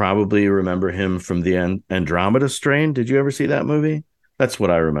 and we probably remember him from the Andromeda Strain. Did you ever see that movie? That's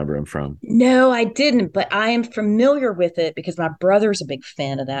what I remember him from. No, I didn't, but I am familiar with it because my brother's a big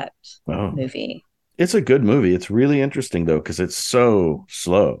fan of that movie. It's a good movie. It's really interesting, though, because it's so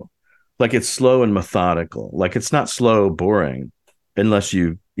slow. Like, it's slow and methodical. Like, it's not slow, boring, unless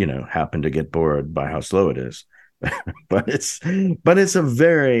you happen to get bored by how slow it is. but it's a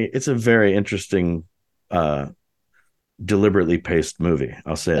very interesting, deliberately paced movie.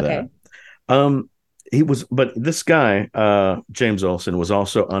 I'll say that. But this guy, James Olsen, was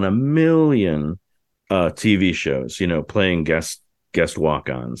also on a million TV shows, playing guest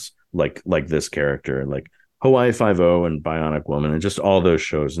walk-ons like this character, like Hawaii Five-0 and Bionic Woman, and just all those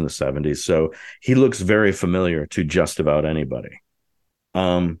shows in the 70s. So he looks very familiar to just about anybody.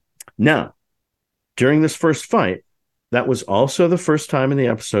 Now, during this first fight, that was also the first time in the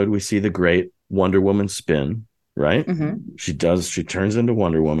episode we see the great Wonder Woman spin, right? Mm-hmm. She turns into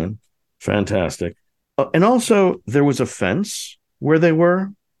Wonder Woman. Fantastic. And also, there was a fence where they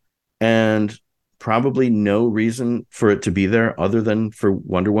were, and probably no reason for it to be there other than for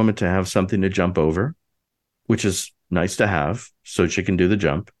Wonder Woman to have something to jump over, which is nice to have, so she can do the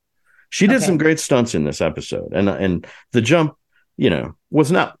jump. She did some great stunts in this episode, and the jump,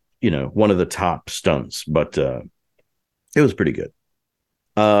 was not, one of the top stunts, but it was pretty good.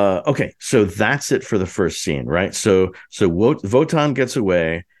 Okay, so that's it for the first scene, right? So Wotan gets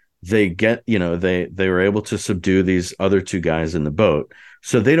away. They get, they were able to subdue these other two guys in the boat,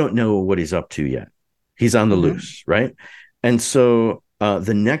 so they don't know what he's up to yet. He's on the loose, right? And so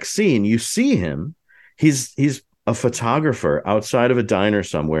the next scene, you see him. He's a photographer outside of a diner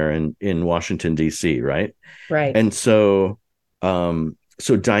somewhere in Washington, D.C., right? Right. And so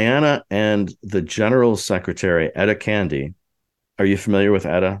So Diana and the General Secretary, Etta Candy. Are you familiar with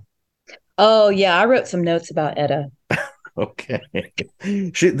Etta? Oh yeah, I wrote some notes about Etta. Okay.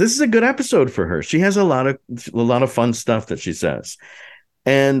 This is a good episode for her. She has a lot of fun stuff that she says.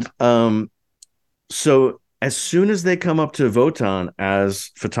 And so as soon as they come up to Wotan as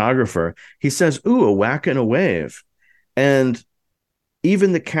photographer, he says, "Ooh, a whack and a wave." And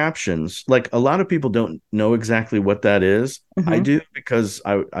even the captions, like a lot of people don't know exactly what that is. I Mm-hmm. do because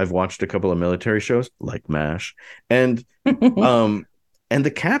I've watched a couple of military shows like MASH, and um and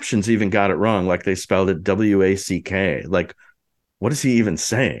the captions even got it wrong. Like they spelled it WACK. Like, what is he even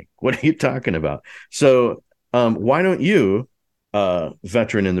saying? What are you talking about? So why don't you,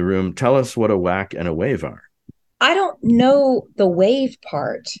 veteran in the room, tell us what a whack and a wave are? I don't know the wave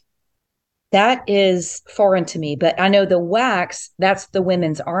part. That is foreign to me, but I know the wax, that's the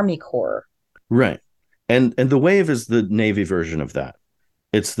Women's Army Corps. Right. And the wave is the Navy version of that.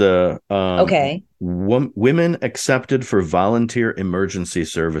 It's the Okay. women accepted for volunteer emergency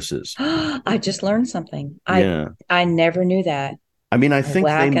services. I just learned something. I Yeah. I never knew that. I mean, I A think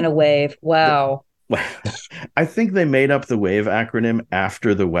whack and a wave. the, Wow. I think they made up the wave acronym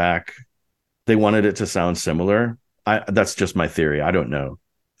after the whack. They wanted it to sound similar. That's just my theory. I don't know.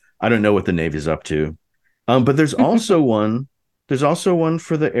 I don't know what the Navy's up to. But there's also one. There's also one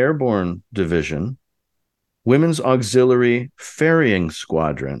for the Airborne Division, Women's Auxiliary Ferrying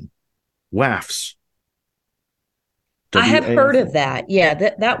Squadron, WAFs. I have heard WAF. of that. Yeah,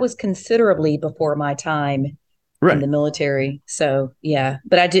 that was considerably before my time in Right. the military. So yeah,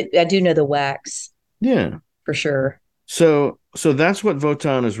 but I do know the wax Yeah. for sure. So that's what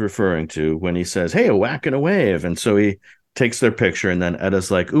Votan is referring to when he says, "Hey, a whack and a wave." And so he takes their picture, and then Edda's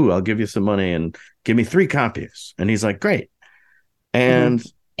like, "Ooh, I'll give you some money and give me 3 copies." And he's like, "Great." Hmm. And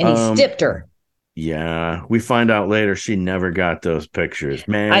And he stiffed her. yeah, we find out later she never got those pictures,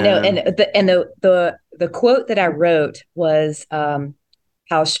 I know, man. and the quote that I wrote was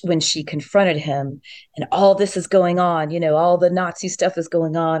how when she confronted him, and all this is going on, all the Nazi stuff is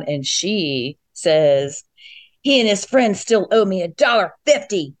going on, and she says he and his friends still owe me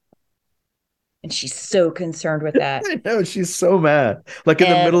 $1.50, and she's so concerned with that. I know she's so mad. Like in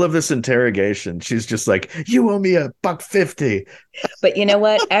the And middle of this interrogation, she's just like, "You owe me $1.50." but you know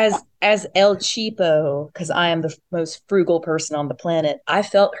what? As El Cheapo, because I am the most frugal person on the planet, I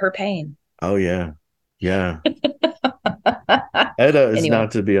felt her pain. Oh yeah, yeah. Edda is Anyway.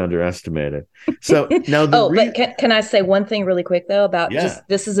 not to be underestimated. So now the Oh, but can I say one thing really quick though about yeah, just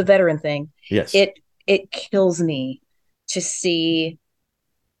this is a veteran thing. yes. It kills me to see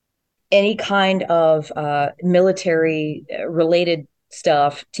any kind of military related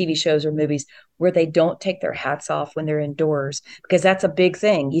stuff, TV shows or movies, where they don't take their hats off when they're indoors, because that's a big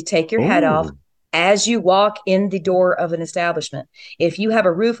thing. You take your hat off Oh, as you walk in the door of an establishment. If you have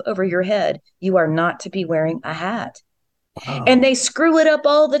a roof over your head, you are not to be wearing a hat. And wow. they screw it up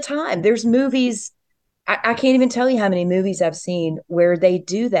all the time. There's movies, I can't even tell you how many movies I've seen where they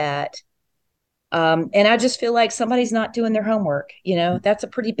do that. And I just feel like somebody's not doing their homework. That's a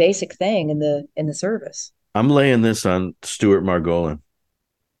pretty basic thing in the service. I'm laying this on Stuart Margolin,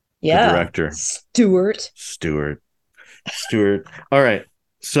 the Yeah. director. Stuart. Stuart. All right.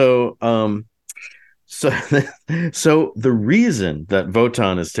 So so the reason that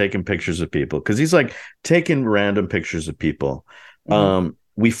Votan is taking pictures of people, because he's like taking random pictures of people. Mm-hmm.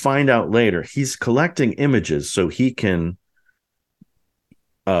 We find out later he's collecting images so he can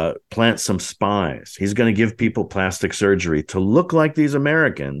plant some spies. He's going to give people plastic surgery to look like these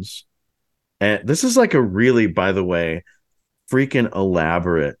Americans. And this is like a really, by the way, freaking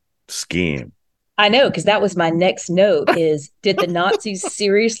elaborate scheme. I know, because that was my next note is, did the Nazis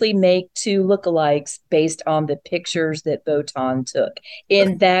seriously make two lookalikes based on the pictures that Botan took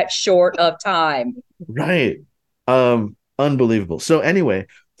in that short of time? Right. Unbelievable. So anyway,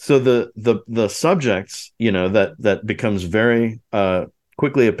 so the subjects, that becomes very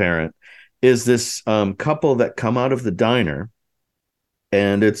quickly apparent is this couple that come out of the diner,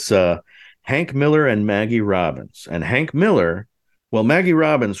 and it's Hank Miller and Maggie Robbins. And Maggie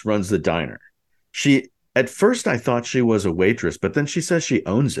Robbins runs the diner. She At first I thought she was a waitress, but then she says she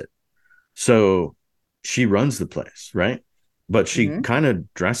owns it. So she runs the place, right? But she Mm-hmm. kind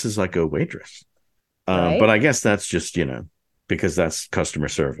of dresses like a waitress. But Right. I guess that's just, because that's customer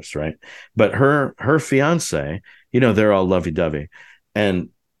service, right? But her fiance, they're all lovey-dovey. And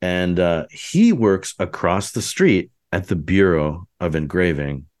he works across the street at the Bureau of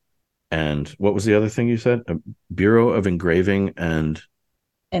Engraving. And what was the other thing you said? A Bureau of Engraving And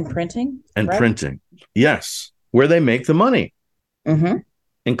printing, and right? Printing. Yes, where they make the money, Mm-hmm. The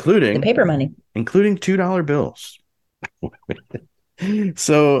including paper money. including $2 bills.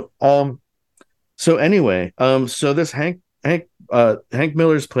 So so anyway, so this Hank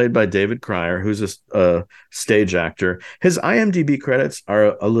Miller's played by David Cryer, who's a stage actor. His IMDb credits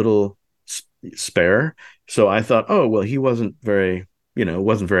are a little spare, so I thought, oh well, he wasn't very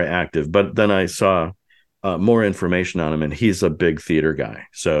active. But then I saw more information on him, and he's a big theater guy,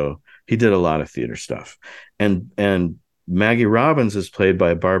 so he did a lot of theater stuff. And Maggie Robbins is played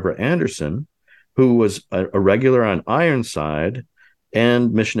by Barbara Anderson, who was a regular on Ironside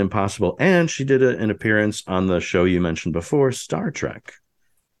and Mission Impossible, and she did an appearance on the show you mentioned before, Star Trek.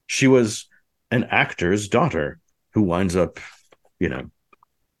 She was an actor's daughter who winds up,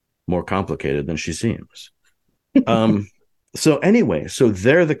 more complicated than she seems. So anyway, so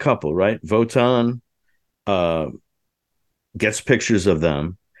they're the couple, right? Wotan gets pictures of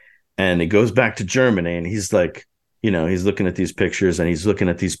them, and he goes back to Germany, and he's like, he's looking at these pictures, and he's looking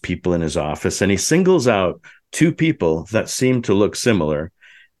at these people in his office, and he singles out two people that seem to look similar.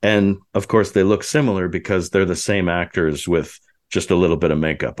 And of course, they look similar because they're the same actors with just a little bit of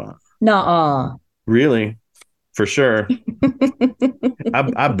makeup on. Nuh-uh. Really? For sure.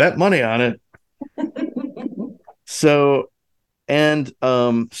 I bet money on it. So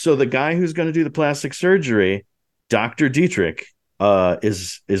the guy who's going to do the plastic surgery, Dr. Dietrich,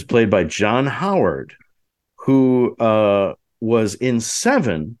 is played by John Howard, who was in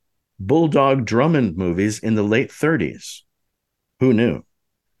 7 Bulldog Drummond movies in the late 30s. Who knew?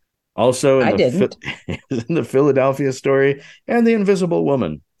 Also in the Philadelphia Story and The Invisible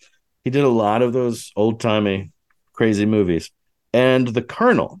Woman. He did a lot of those old-timey crazy movies. And the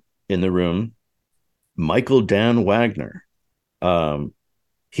Colonel in the room, Michael Dan Wagner. I'm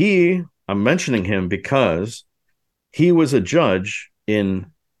mentioning him because he was a judge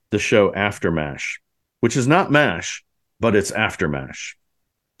in the show After MASH, which is not MASH, but it's After MASH.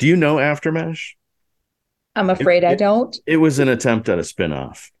 Do you know After MASH? I'm afraid I don't. It was an attempt at a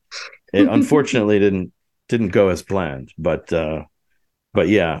spinoff. It unfortunately didn't go as planned, but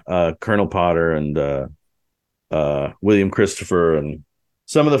yeah, Colonel Potter and William Christopher and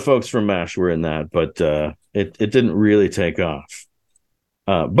some of the folks from MASH were in that, but it didn't really take off.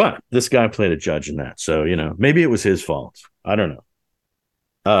 But this guy played a judge in that, so maybe it was his fault. I don't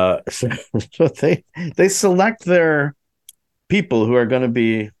know. So they select their people who are going to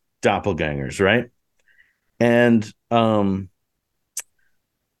be doppelgangers, right? And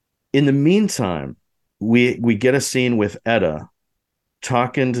in the meantime, we get a scene with Etta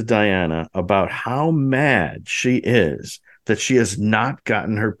talking to Diana about how mad she is that she has not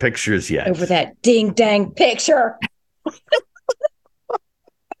gotten her pictures yet. Over that ding dang picture.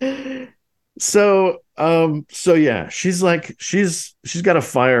 So yeah, she's got a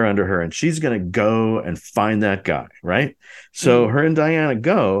fire under her, and she's gonna go and find that guy, right? So her and Diana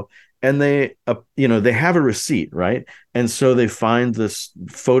go, and they have a receipt, right? And so they find this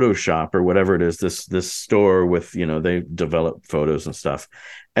Photoshop or whatever it is, this store with they develop photos and stuff,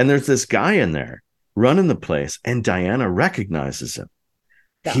 and there's this guy in there running the place, and Diana recognizes him.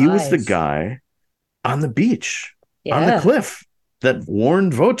 He was the guy on the beach, on the cliff that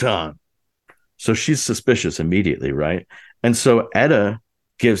warned Wotan. So she's suspicious immediately, right? And so Etta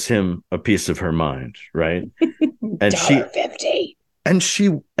gives him a piece of her mind, right? And $1.50.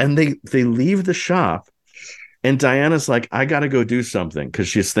 And they leave the shop, and Diana's like, I gotta go do something, because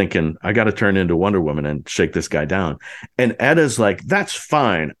she's thinking, I gotta turn into Wonder Woman and shake this guy down. And Etta's like, that's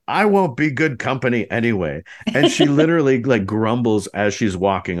fine, I won't be good company anyway. And she literally grumbles as she's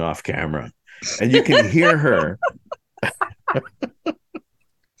walking off camera, and you can hear her.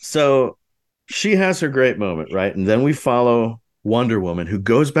 So she has her great moment, right? And then we follow Wonder Woman, who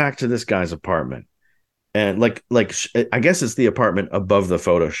goes back to this guy's apartment. And I guess it's the apartment above the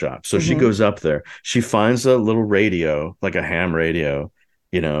Photoshop. So she goes up there. She finds a little radio, like a ham radio,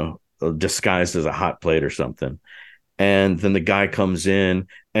 disguised as a hot plate or something. And then the guy comes in,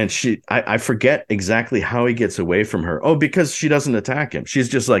 and I forget exactly how he gets away from her. Oh, because she doesn't attack him. She's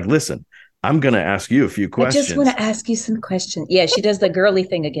just like, listen, I'm going to ask you a few questions. I just want to ask you some questions. Yeah, she does the girly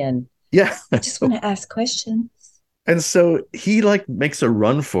thing again. Yeah. I just want to ask questions. And so he makes a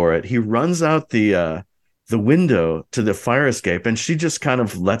run for it. He runs out the window to the fire escape, and she just kind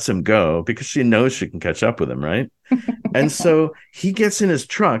of lets him go because she knows she can catch up with him, right? And so he gets in his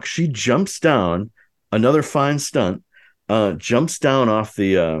truck. She jumps down, another fine stunt, jumps down off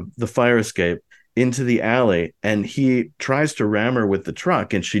the fire escape into the alley, and he tries to ram her with the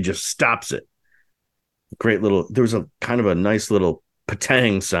truck, and she just stops it. There was a kind of a nice little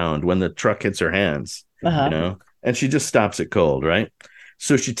patang sound when the truck hits her hands, and she just stops it cold, right?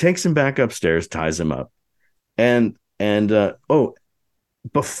 So she takes him back upstairs, ties him up. And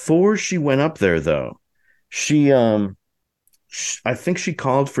before she went up there, though, she I think she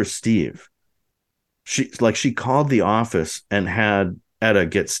called for Steve. She called the office and had Etta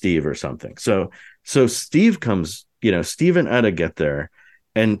get Steve or something. So Steve comes, Steve and Etta get there,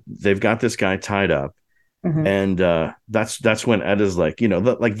 and they've got this guy tied up. Mhm. And that's when Etta's like,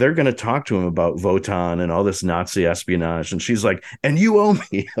 like they're going to talk to him about Votan and all this Nazi espionage, and she's like, and you owe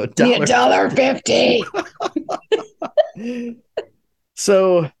me a Yeah, dollar. $1.50.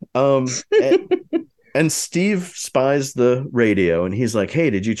 So and Steve spies the radio, and he's like, hey,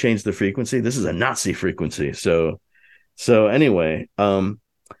 did you change the frequency? This is a Nazi frequency. So anyway,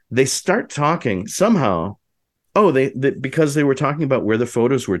 they start talking somehow. Oh, they because they were talking about where the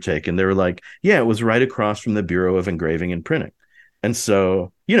photos were taken. They were like, yeah, it was right across from the Bureau of Engraving and Printing. And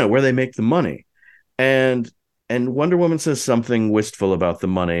so, where they make the money. And Wonder Woman says something wistful about the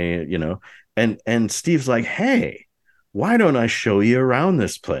money, and Steve's like, hey, why don't I show you around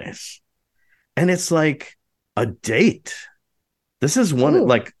this place? And it's like a date. This is Ooh.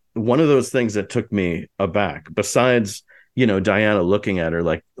 one of those things that took me aback, besides, Diana looking at her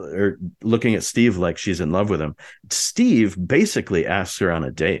like, or looking at Steve like she's in love with him. Steve basically asks her on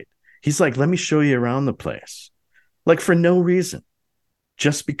a date. He's like, let me show you around the place, like for no reason,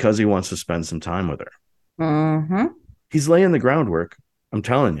 just because he wants to spend some time with her. Mm-hmm. He's laying the groundwork, I'm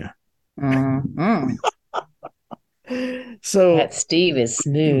telling you. Mm-hmm. So That Steve is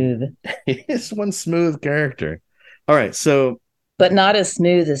smooth, he's one smooth character. All right, so but not as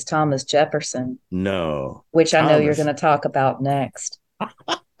smooth as Thomas Jefferson, no, which I know you're Thomas, going to talk about next.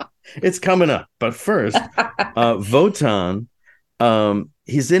 it's coming up. But first, Votan,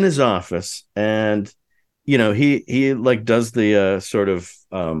 he's in his office, and he like does the sort of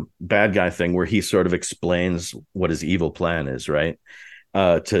bad guy thing where he sort of explains what his evil plan is, right?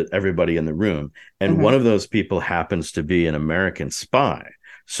 To everybody in the room. And Mhm. one of those people happens to be an American spy.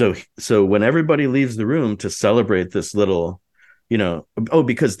 So when everybody leaves the room to celebrate this little,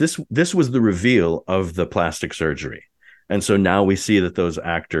 because this was the reveal of the plastic surgery. And so now we see that those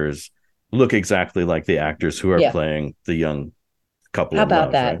actors look exactly like the actors who are Yeah. playing the young couple How in about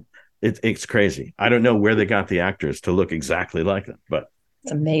love, that? right? It's crazy. I don't know where they got the actors to look exactly like them, but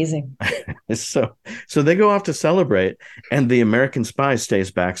It's amazing. so they go off to celebrate, and the American spy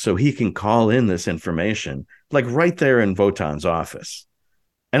stays back so he can call in this information, like right there in Votan's office.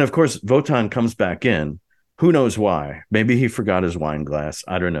 And of course, Votan comes back in. Who knows why? Maybe he forgot his wine glass.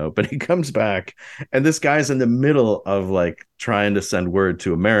 I don't know. But he comes back, and this guy's in the middle of like trying to send word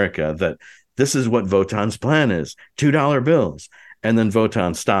to America that this is what Votan's plan is: $2 bills. And then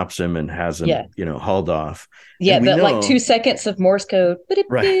Votan stops him and has him, Yeah. hauled off. Yeah, And we that like know, 2 seconds of Morse code,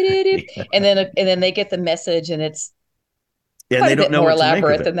 right? and then they get the message, and it's And quite they a don't bit know more what to make of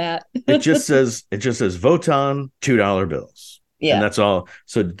elaborate it. than that. It just says Votan $2 bills, and Yeah. that's all.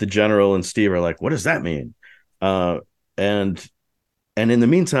 So the general and Steve are like, what does that mean? uh and in the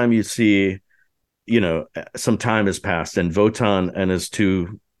meantime, you see, some time has passed, and Votan and his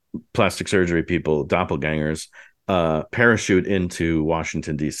two plastic surgery people, doppelgangers, parachute into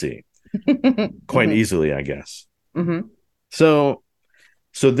Washington, D.C. quite Mhm. easily, I guess. Mhm. So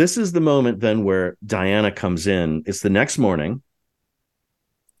this is the moment then where Diana comes in. It's the next morning.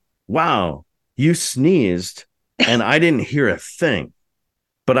 Wow, you sneezed and I didn't hear a thing,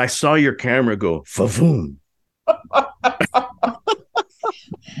 but I saw your camera go fa-voom.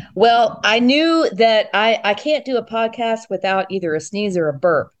 Well, I knew that I can't do a podcast without either a sneeze or a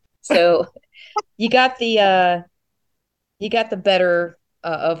burp. So you got the better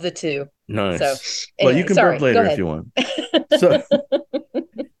of the two. So Nice. Well, you anyway, can burp sorry. Go later if ahead. you want.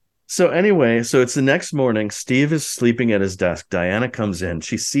 So anyway, so it's the next morning. Steve is sleeping at his desk. Diana comes in.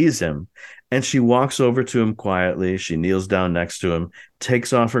 She sees him, and she walks over to him quietly. She kneels down next to him,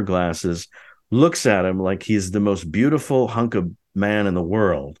 takes off her glasses, looks at him like he's the most beautiful hunk of man in the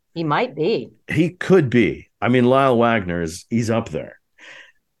world. He might be. He could be. I mean, Lyle Wagner he's up there.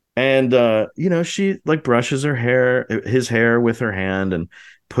 And she like brushes his hair with her hand, and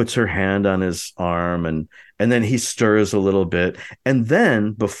puts her hand on his arm, and then he stirs a little bit. And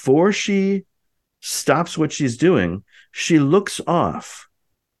then before she stops what she's doing, she looks off.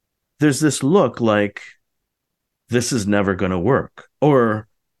 There's this look like this is never going to work, or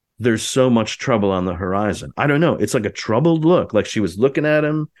there's so much trouble on the horizon. I don't know. It's like a troubled look, like she was looking at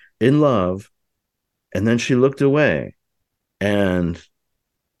him in love, and then she looked away. And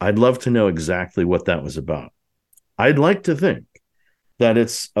I'd love to know exactly what that was about. I'd like to think that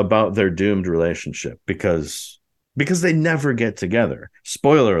it's about their doomed relationship, because they never get together.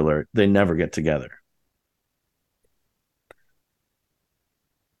 Spoiler alert, they never get together.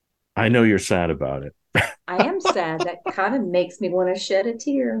 I know you're sad about it. I am sad. That kind of makes me want to shed a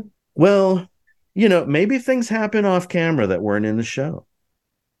tear. Well, maybe things happen off camera that weren't in the show.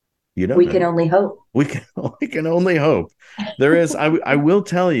 You don't We know. can only hope. We can only hope. There is. I will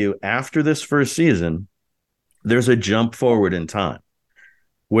tell you, after this first season, there's a jump forward in time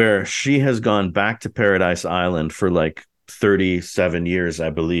where she has gone back to Paradise Island for like 37 years, I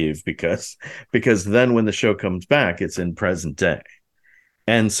believe, because then when the show comes back, it's in present day.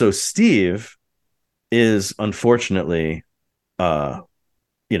 And so Steve is unfortunately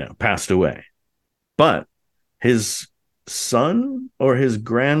passed away. But his son or his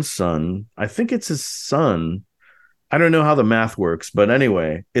grandson, I think it's his son. I don't know how the math works, but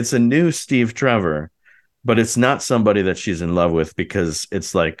anyway, it's a new Steve Trevor, but it's not somebody that she's in love with because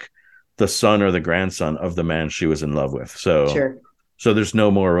it's like the son or the grandson of the man she was in love with. Sure. So there's no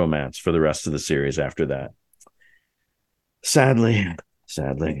more romance for the rest of the series after that. Sadly.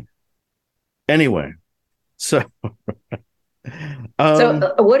 Anyway, so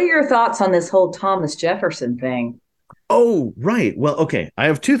what are your thoughts on this whole Thomas Jefferson thing? Oh, right. Well, okay. I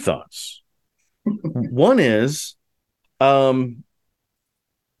have two thoughts. One is, actually,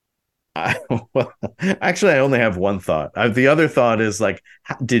 I only have one thought. The other thought is like,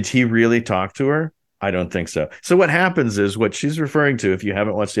 did he really talk to her? I don't think so. So what happens is what she's referring to, if you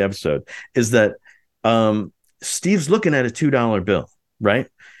haven't watched the episode, is that Steve's looking at a $2 bill, right?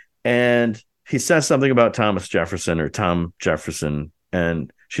 And he says something about Thomas Jefferson or Tom Jefferson,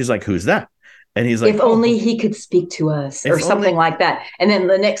 and she's like, "Who's that?" And he's like, if only he could speak to us or something like that. And then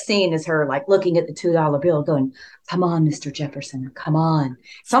the next scene is her like looking at the $2 bill going, "Come on, Mr. Jefferson, come on."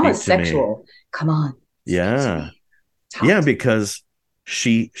 It's almost sexual. Come on. Yeah. Yeah, because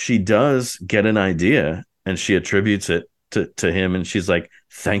she does get an idea and she attributes it to him. And she's like,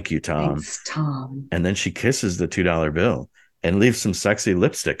 "Thank you, Tom." Thanks, Tom. And then she kisses the $2 bill and leaves some sexy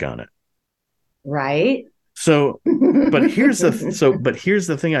lipstick on it. Right. But here's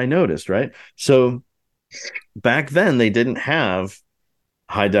the thing I noticed, right? So back then they didn't have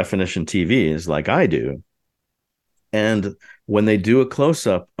high definition TVs like I do. And when they do a close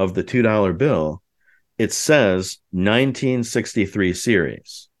up of the $2 bill, it says 1963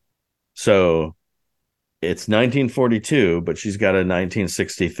 series. So it's 1942, but she's got a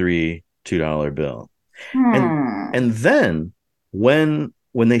 1963 $2 bill. And then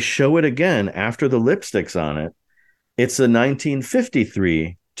when they show it again after the lipstick's on it, it's a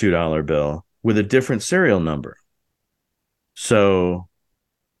 1953 $2 bill with a different serial number. So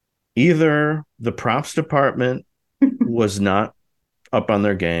either the props department was not up on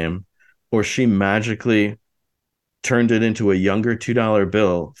their game, or she magically turned it into a younger $2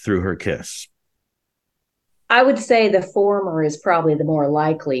 bill through her kiss. I would say the former is probably the more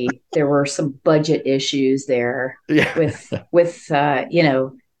likely. There were some budget issues there with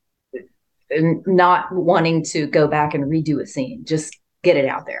not wanting to go back and redo a scene. Just get it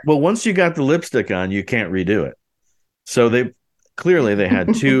out there. Well, once you got the lipstick on, you can't redo it. So they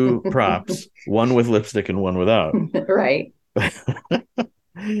had two props, one with lipstick and one without. Right.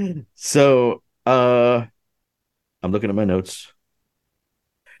 So I'm looking at my notes.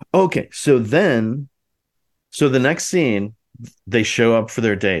 Okay, so the next scene, they show up for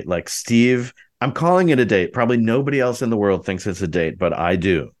their date. Like Steve, I'm calling it a date. Probably nobody else in the world thinks it's a date, but I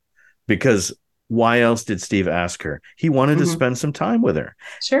do. Because why else did Steve ask her? He wanted to spend some time with her.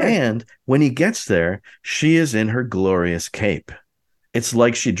 Sure. And when he gets there, she is in her glorious cape. It's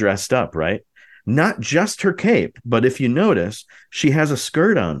like she dressed up, right? Not just her cape, but if you notice, she has a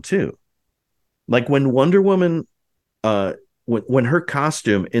skirt on too. Like when Wonder Woman, when her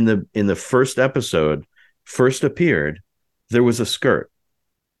costume in the first episode first appeared, there was a skirt.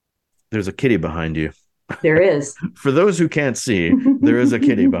 There's a kitty behind you. There is. For those who can't see, there is a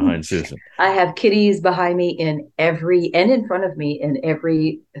kitty behind Susan. I have kitties behind me and in front of me in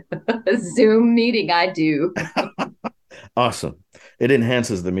every Zoom meeting I do. Awesome. It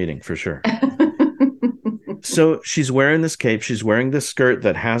enhances the meeting for sure. So she's wearing this cape. She's wearing this skirt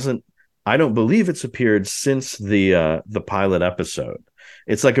that I don't believe it's appeared since the pilot episode.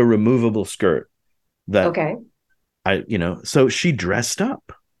 It's like a removable skirt that okay. So she dressed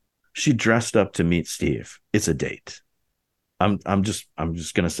up. She dressed up to meet Steve. It's a date. I'm just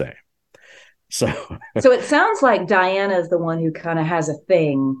gonna say. So it sounds like Diana is the one who kind of has a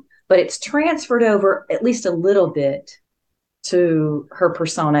thing, but it's transferred over at least a little bit to her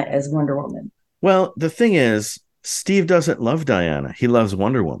persona as Wonder Woman. Well, the thing is, Steve doesn't love Diana. He loves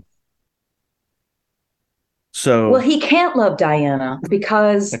Wonder Woman. So he can't love Diana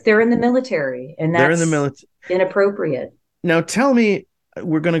because they're in the military, and that's inappropriate. Now tell me,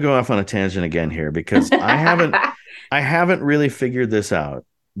 we're going to go off on a tangent again here because I haven't really figured this out,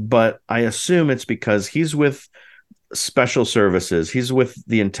 but I assume it's because he's with special services. He's with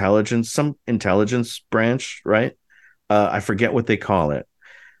the some intelligence branch, right? I forget what they call it,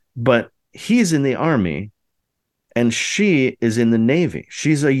 but he's in the army and she is in the Navy.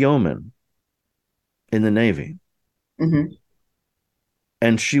 She's a yeoman in the Navy. Mm-hmm.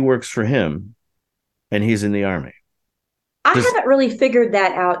 And she works for him and he's in the army. I haven't really figured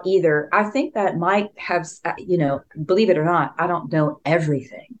that out either. I think that might have, believe it or not, I don't know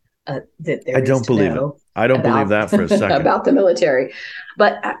everything that there I don't is to believe know it. I don't believe that for a second. About the military.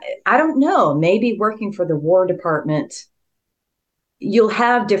 But I don't know. Maybe working for the War Department, you'll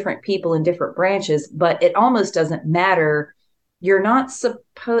have different people in different branches, but it almost doesn't matter. You're not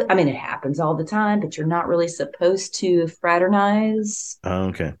supposed, I mean, it happens all the time, but you're not really supposed to fraternize.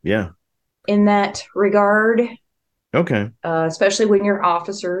 Okay. Yeah. In that regard. Okay. Especially when you're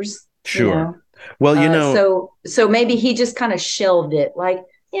officers. Sure. You know? Well, so maybe he just kind of shelved it. Like,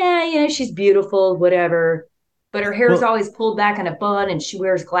 yeah, she's beautiful, whatever. But her hair is always pulled back in a bun and she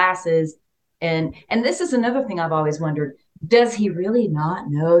wears glasses. And this is another thing I've always wondered. Does he really not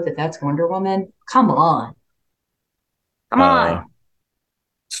know that that's Wonder Woman? Come on. Come on.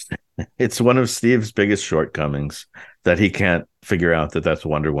 It's one of Steve's biggest shortcomings that he can't figure out that that's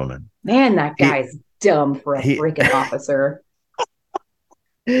Wonder Woman. Man, that guy's dumb for a freaking officer.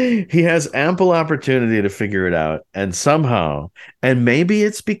 He has ample opportunity to figure it out, and somehow, and maybe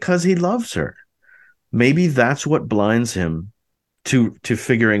it's because he loves her. Maybe that's what blinds him to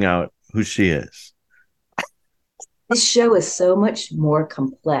figuring out who she is. This show is so much more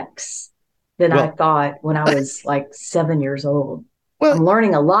complex than I thought when I was like 7 years old. Well, I'm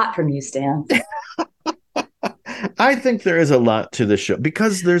learning a lot from you, Stan. I think there is a lot to this show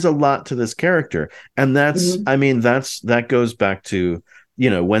because there's a lot to this character. And that's, I mean, that goes back to,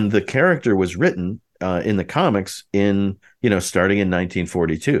 when the character was written in the comics starting in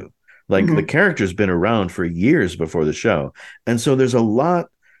 1942. Like the character's been around for years before the show. And so there's a lot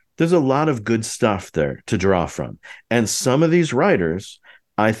of good stuff there to draw from. And some of these writers,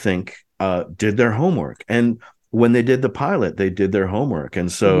 I think, did their homework. And when they did the pilot, they did their homework.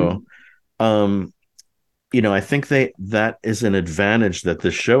 And so, I think that is an advantage that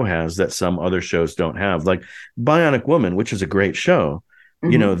this show has that some other shows don't have. Like Bionic Woman, which is a great show.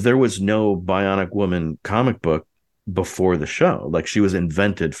 There was no Bionic Woman comic book before the show. Like she was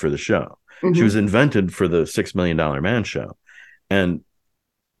invented for the show. She was invented for the $6 Million Man show. And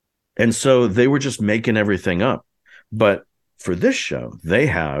so they were just making everything up. But for this show, they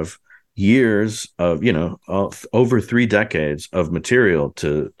have years of, over 3 decades of material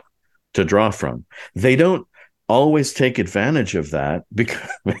to draw from. They don't always take advantage of that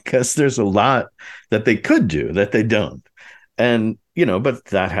because there's a lot that they could do that they don't. And, but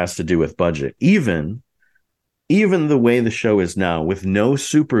that has to do with budget. Even the way the show is now, with no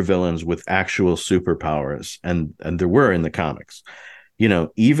supervillains with actual superpowers, and there were in the comics,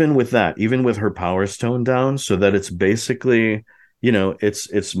 even with that, even with her powers toned down so that it's basically,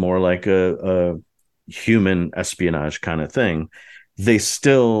 it's more like a human espionage kind of thing. They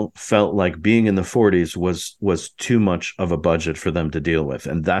still felt like being in the 40s was too much of a budget for them to deal with.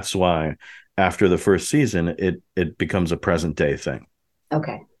 And that's why after the first season, it becomes a present day thing.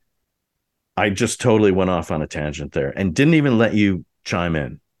 Okay. I just totally went off on a tangent there and didn't even let you chime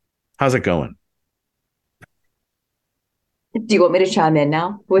in. How's it going? Do you want me to chime in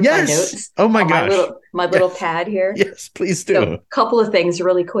now with my notes? Oh my gosh. My little pad here. Yes, please do. So, a couple of things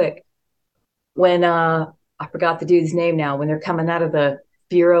really quick. When I forgot the dude's name now, when they're coming out of the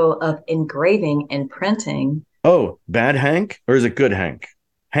Bureau of Engraving and Printing. Oh, Bad Hank? Or is it Good Hank?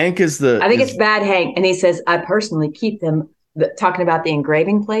 Hank is I think it's Bad Hank. And he says, I personally keep them, talking about the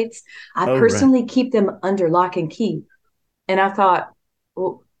engraving plates, I personally keep them under lock and key. And I thought,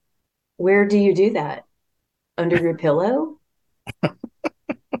 well, where do you do that? Under your pillow?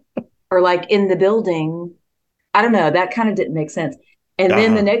 Or like in the building? I don't know. That kind of didn't make sense. And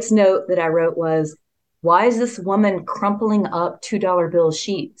then the next note that I wrote was, why is this woman crumpling up $2 bill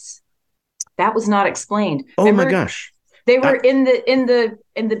sheets? That was not explained. Oh, remember, my gosh. They were in the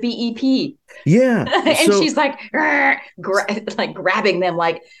BEP. Yeah. And she's like grabbing them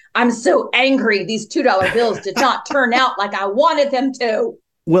like, I'm so angry these $2 bills did not turn out like I wanted them to.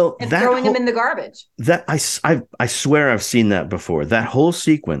 Well, and throwing them in the garbage. That I swear I've seen that before. That whole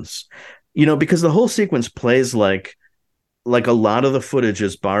sequence, because the whole sequence plays like a lot of the footage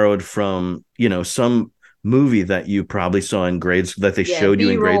is borrowed from, some movie that you probably saw in grades that they showed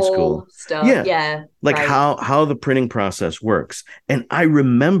you in grade school stuff. Yeah. Like how the printing process works. And I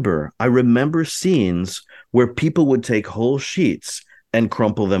remember scenes where people would take whole sheets and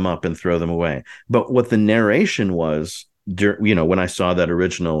crumple them up and throw them away. But what the narration was, when I saw that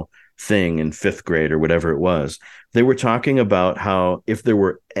original thing in fifth grade or whatever it was. They were talking about how if there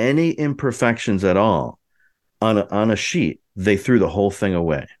were any imperfections at all on a sheet, they threw the whole thing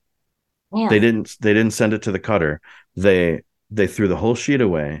away. Yeah. They didn't send it to the cutter. They threw the whole sheet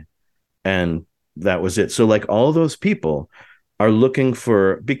away, and that was it. So like all those people are looking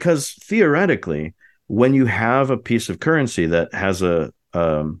for, because theoretically, when you have a piece of currency that has a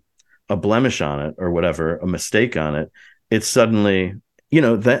blemish on it or whatever, a mistake on it, it's suddenly,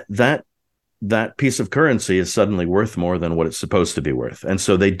 that piece of currency is suddenly worth more than what it's supposed to be worth. And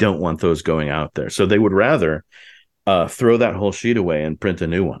so they don't want those going out there. So they would rather throw that whole sheet away and print a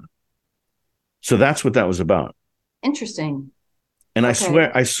new one. So that's what that was about. Interesting. And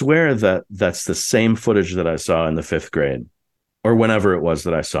Okay. I swear that that's the same footage that I saw in the fifth grade or whenever it was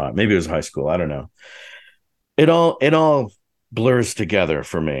that I saw it. Maybe it was high school. I don't know. It all blurs together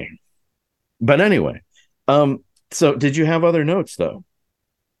for me. But anyway, so did you have other notes though?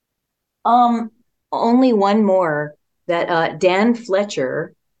 Um, Only one more that Dan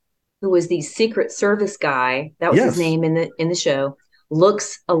Fletcher, who was the Secret Service guy, that was his Yes. name in the show,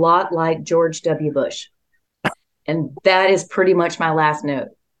 looks a lot like George W. Bush. And that is pretty much my last note.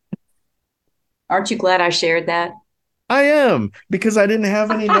 Aren't you glad I shared that? I am, because I didn't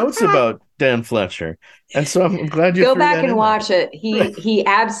have any notes about Dan Fletcher. And so I'm glad you Go threw back that and in there. watch it. Right. He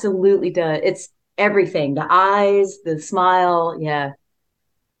absolutely does. It's everything. The eyes, the smile. Yeah.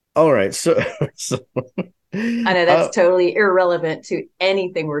 All right. So I know that's totally irrelevant to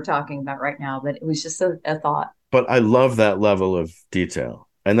anything we're talking about right now, but it was just a thought. but I love that level of detail.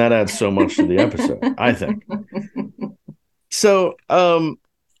 And that adds so much to the episode, I think. So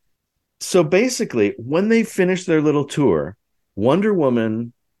so basically, when they finish their little tour, Wonder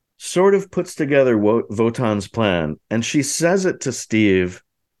Woman sort of puts together Wotan's plan, and she says it to Steve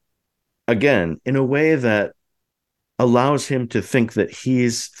again in a way that allows him to think that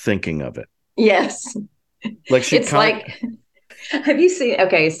he's thinking of it. Yes. Like she It's can't. like, have you seen?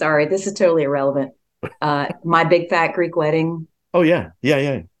 Okay, sorry, this is totally irrelevant. My Big Fat Greek Wedding, Oh yeah, yeah,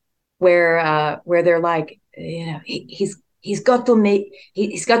 yeah, where they're like, he's got to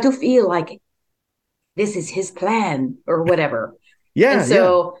he's got to feel like this is his plan or whatever. And yeah,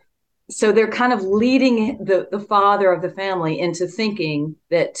 yeah. so they're kind of leading the father of the family into thinking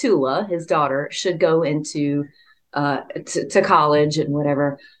that Tula, his daughter, should go into to college and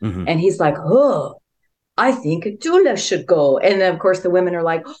whatever. Mm-hmm. And he's like, oh, I think Tula should go. And then, of course, the women are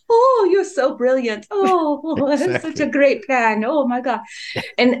like, oh, you're so brilliant. Oh, that's such a Exactly. great plan. Oh, my God.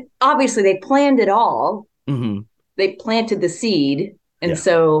 And obviously, they planned it all. Mm-hmm. They planted the seed. And Yeah,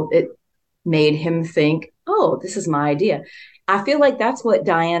 so it made him think, oh, this is my idea. I feel like that's what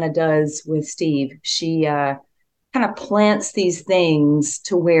Diana does with Steve. She kind of plants these things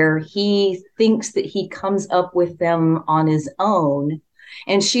to where he thinks that he comes up with them on his own.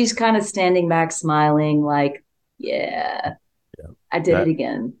 And she's kind of standing back, smiling, like, yeah, yeah. I did it That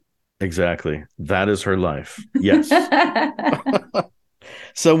again. exactly. That is her life. Yes.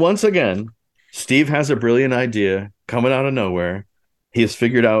 So once again, Steve has a brilliant idea coming out of nowhere. He has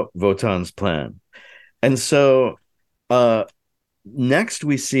figured out Votan's plan. And so uh next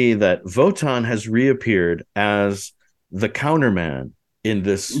we see that Votan has reappeared as the counterman in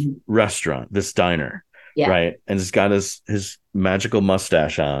this restaurant, this diner, Yeah. right? And he's got his magical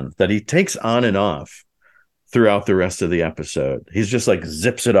mustache on that he takes on and off throughout the rest of the episode. He's just like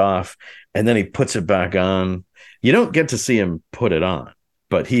zips it off and then he puts it back on. You don't get to see him put it on,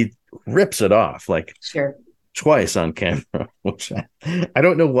 but he rips it off like Sure. twice on camera, which I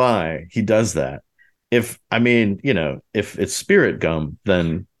don't know why he does that. If I mean, if it's spirit gum,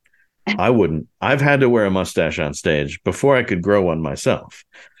 then I wouldn't. I've had to wear a mustache on stage before I could grow one myself.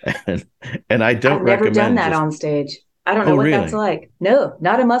 And and I don't I've never done recommend that just on stage. I don't oh know what that's really? like. No,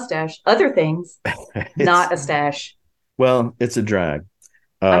 not a mustache. Other things, It's not a stash. well, it's a drag.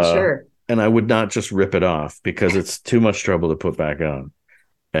 I'm Uh sure. and I would not just rip it off because it's too much trouble to put back on.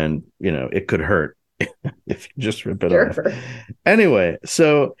 And it could hurt if you just rip it off. Sure. Anyway,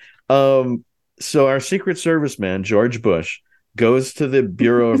 so our Secret Service man, George Bush, goes to the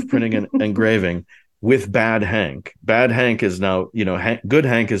Bureau of Printing and Engraving with Bad Hank. Bad Hank is now, Good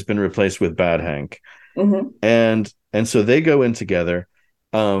Hank has been replaced with Bad Hank. Mm-hmm. And so they go in together.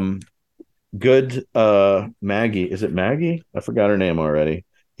 Good Maggie, is it Maggie? I forgot her name already.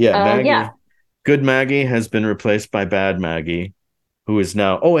 Yeah, Yeah. Maggie. Good Maggie has been replaced by Bad Maggie, who is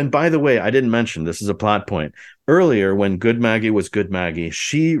now. Oh, and by the way, I didn't mention this is a plot point. Earlier, when Good Maggie was Good Maggie,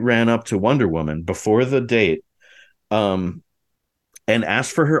 she ran up to Wonder Woman before the date, and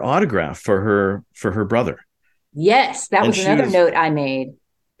asked for her autograph for her brother. Yes, that And was she another was note I made.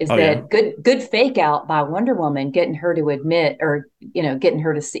 is Oh yeah. that good fake out by Wonder Woman getting her to admit, or getting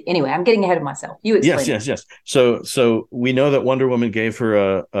her to see. Anyway, I'm getting ahead of myself. You Yes, explain it. yes, yes. So we know that Wonder Woman gave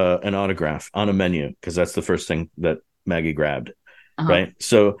her an autograph on a menu because that's the first thing that Maggie grabbed, Uh-huh. right?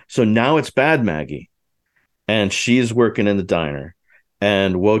 So now it's Bad Maggie, and she's working in the diner,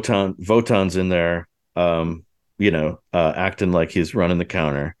 and Wotan's in there, acting like he's running the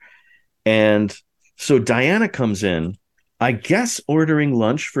counter, and so Diana comes in, I guess ordering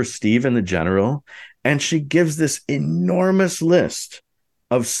lunch for Steve and the general, and she gives this enormous list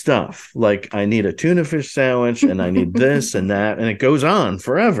of stuff. Like, I need a tuna fish sandwich and I need this and that. And it goes on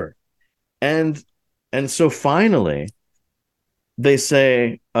forever. And so finally they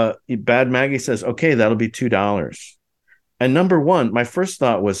say, Bad Maggie says, okay, that'll be $2. And number one, my first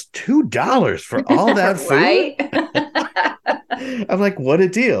thought was $2 for all that food. Right. I'm like, what a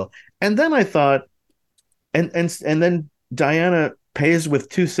deal. And then I thought, and then Diana pays with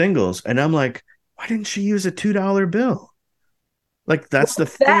two singles, and I'm like, why didn't she use a $2 bill? Like, that's the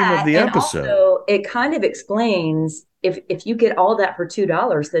theme of That, the and episode. also it kind of explains, if you get all that for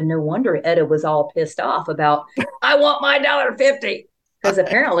 $2, then no wonder Etta was all pissed off about, I want my $1.50, because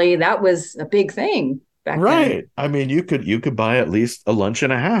apparently that was a big thing back then. Right. I mean, you could buy at least a lunch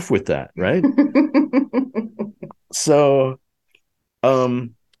and a half with that, right? So,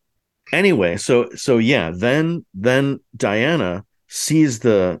 um, anyway, so yeah, then Diana sees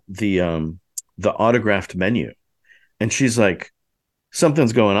the autographed menu, and she's like,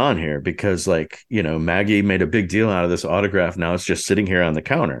 something's going on here because, like, Maggie made a big deal out of this autograph. Now it's just sitting here on the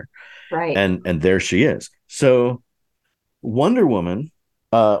counter, Right. and there she is. So Wonder Woman,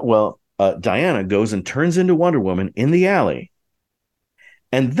 Diana goes and turns into Wonder Woman in the alley,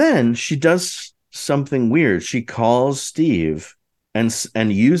 and then she does something weird. She calls Steve and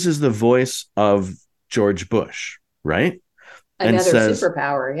uses the voice of George Bush, right? And Another says,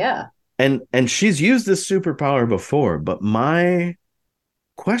 superpower. Yeah. and she's used this superpower before, but my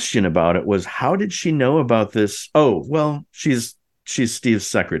question about it was, how did she know about this? Oh, well, she's Steve's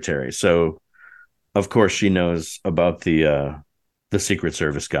secretary, so of course she knows about the Secret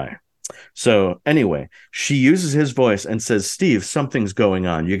Service guy. So anyway, she uses his voice and says, Steve, something's going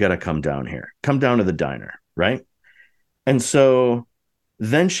on. You got to come down here. Come down to the diner, right? And so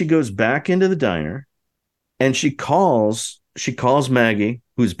then she goes back into the diner, and she calls Maggie,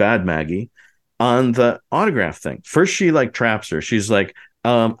 who's Bad Maggie, on the autograph thing. First, she like traps her. She's like,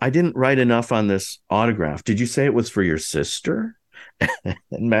 I didn't write enough on this autograph. Did you say it was for your sister?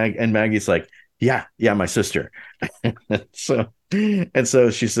 And Maggie's like, yeah, my sister. So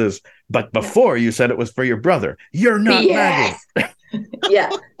she says, but before you said it was for your brother. You're not Maggie. BS. Yeah.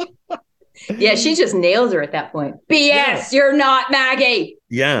 Yeah, she just nails her at that point. BS, Yeah. you're not Maggie.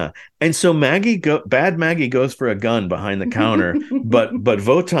 Yeah. And so Bad Maggie goes for a gun behind the counter, but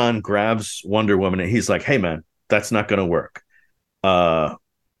Wotan grabs Wonder Woman, and he's like, hey man, that's not gonna work. Uh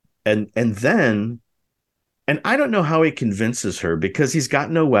and then, and I don't know how he convinces her, because he's got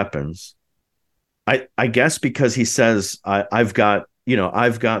no weapons. I guess because he says, I've got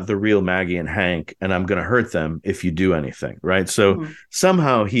the real Maggie and Hank, and I'm gonna hurt them if you do anything, right? So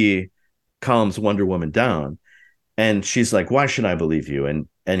somehow he calms Wonder Woman down, and she's like, why should I believe you? And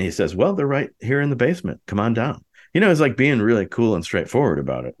he says, well, they're right here in the basement. Come on down. It's like being really cool and straightforward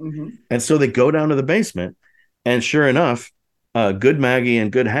about it. Mm-hmm. And so they go down to the basement, and sure enough, good Maggie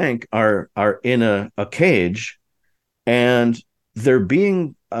and good Hank are in a cage, and they're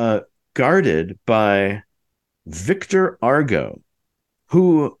being guarded by Victor Argo,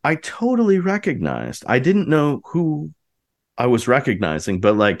 who I totally recognized. I didn't know who I was recognizing,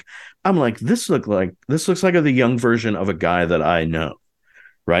 but like, I'm like, this looks like the young version of a guy that I know,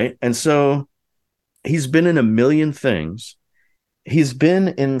 right? And so he's been in a million things. He's been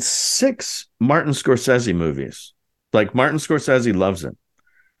in 6 Martin Scorsese movies. Like, Martin Scorsese loves him.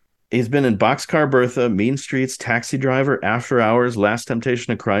 He's been in Boxcar Bertha, Mean Streets, Taxi Driver, After Hours, Last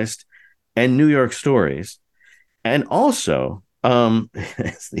Temptation of Christ, and New York Stories. And also,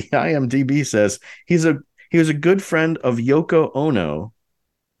 as the IMDb says, he was a good friend of Yoko Ono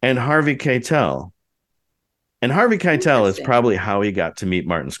and Harvey Keitel. And Harvey Keitel is probably how he got to meet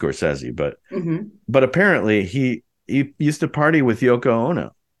Martin Scorsese, but apparently he used to party with Yoko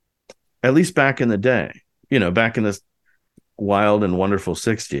Ono, at least back in the day, back in this wild and wonderful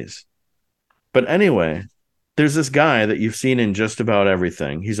 60s. But anyway, there's this guy that you've seen in just about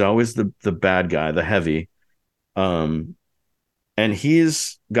everything. He's always the bad guy, the heavy. And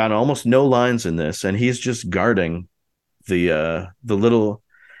he's got almost no lines in this, and he's just guarding the little,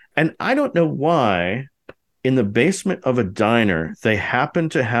 and I don't know why in the basement of a diner they happen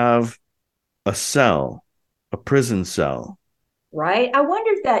to have a prison cell Right? I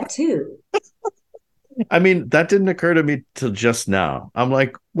wondered that too. I mean, that didn't occur to me till just now. I'm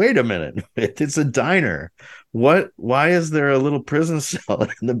like, wait a minute, it's a diner. Why is there a little prison cell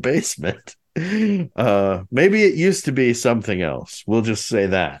in the basement? Maybe it used to be something else. We'll just say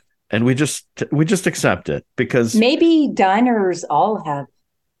that. And we just accept it because Maybe diners all have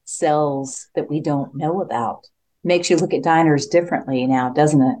cells that we don't know about. Makes you look at diners differently now,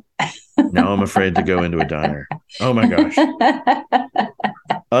 doesn't now I'm afraid to go into a diner. Oh my gosh.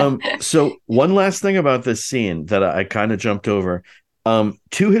 it? So one last thing about this scene that I kind of jumped over. To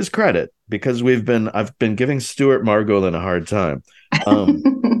his credit, because I've been giving Stuart Margolin a hard time.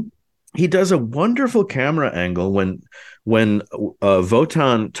 He does a wonderful camera angle when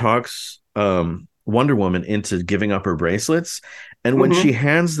Wotan talks Wonder Woman into giving up her bracelets, and when she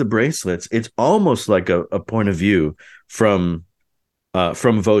hands the bracelets, it's almost like a point of view from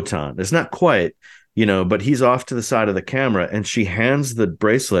Wotan. It's not quite, but he's off to the side of the camera, and she hands the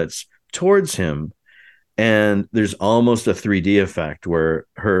bracelets towards him, and there's almost a 3D effect where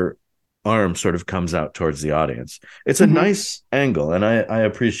her arm sort of comes out towards the audience. It's a nice angle, and I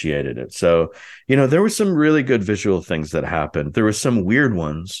appreciated it. So, there were some really good visual things that happened. There were some weird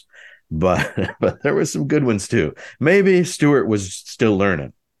ones, but there were some good ones too. Maybe Stuart was still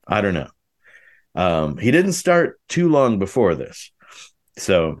learning. I don't know. He didn't start too long before this.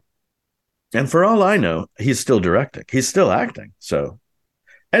 So, and for all I know, he's still directing. He's still acting. So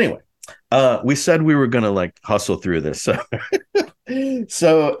anyway, we said we were going to hustle through this.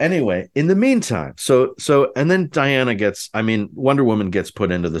 So anyway, in the meantime, and then Wonder Woman gets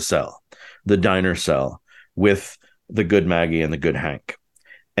put into the diner cell with the good Maggie and the good Hank.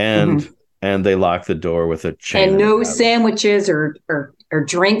 And they lock the door with a chain. And no sandwiches or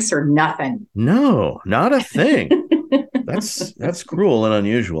drinks or nothing. No, not a thing. That's cruel and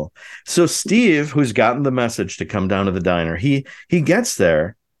unusual. So Steve, who's gotten the message to come down to the diner, he gets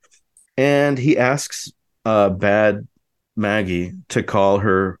there and he asks bad Maggie to call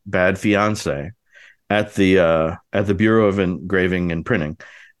her bad fiance at the Bureau of Engraving and Printing.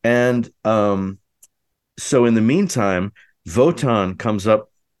 And so in the meantime, Wotan comes up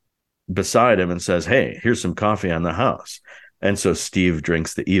beside him and says, "Hey, here's some coffee on the house." And so Steve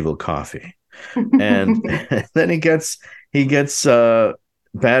drinks the evil coffee. And then he gets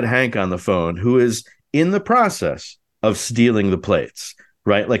bad Hank on the phone, who is in the process of stealing the plates,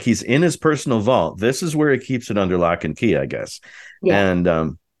 right? Like he's in his personal vault. This is where he keeps it under lock and key, I guess. Yeah.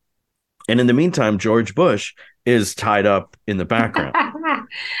 And in the meantime, George Bush is tied up in the background.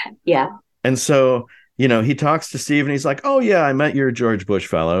 Yeah. And so, he talks to Steve and he's like, "Oh yeah, I met your George Bush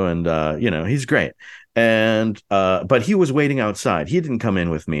fellow, and he's great." And but he was waiting outside. He didn't come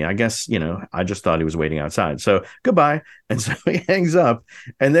in with me. I guess, I just thought he was waiting outside. So goodbye. And so he hangs up,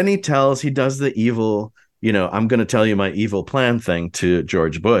 and then he does the evil, "I'm going to tell you my evil plan" thing to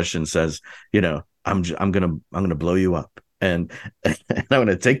George Bush, and says, I'm going to blow you up, and I'm going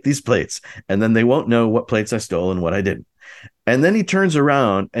to take these plates, and then they won't know what plates I stole and what I didn't. And then he turns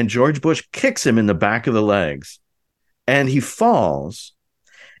around and George Bush kicks him in the back of the legs and he falls.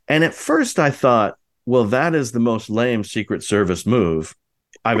 And at first I thought, well, that is the most lame Secret Service move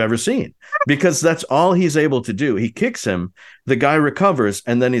I've ever seen, because that's all he's able to do. He kicks him, the guy recovers,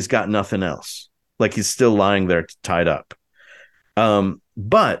 and then he's got nothing else. Like he's still lying there tied up.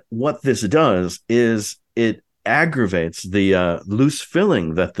 But what this does is it aggravates the loose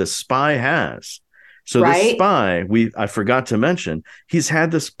filling that the spy has. So right? The spy, I forgot to mention, he's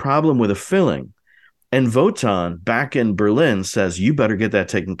had this problem with a filling. And Wotan back in Berlin says, "You better get that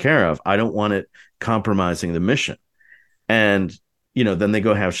taken care of. I don't want it compromising the mission." And, then they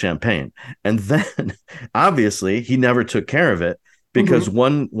go have champagne. And then obviously he never took care of it, because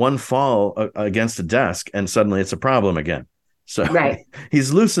one fall against a desk and suddenly it's a problem again. So right.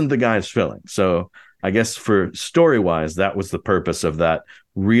 He's loosened the guy's filling. So I guess for story-wise, that was the purpose of that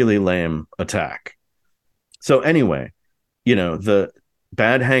really lame attack. So anyway, the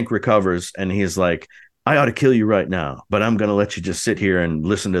bad Hank recovers and he's like, "I ought to kill you right now, but I'm going to let you just sit here and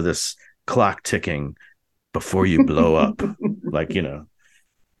listen to this clock ticking before you blow up."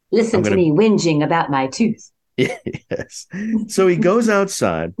 Listen to me whinging about my tooth. Yes. So he goes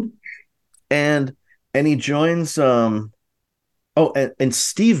outside and he joins, and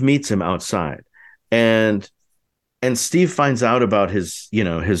Steve meets him outside, and Steve finds out about his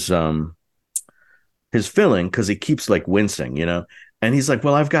filling, because he keeps wincing, and he's like,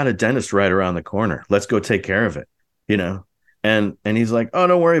 "Well, I've got a dentist right around the corner. Let's go take care of it," and he's like, "Oh,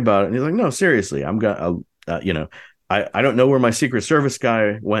 don't worry about it." And he's like, "No, seriously, I'm gonna, I don't know where my Secret Service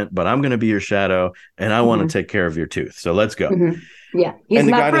guy went, but I'm going to be your shadow, and I want to take care of your tooth. So let's go." Yeah, he's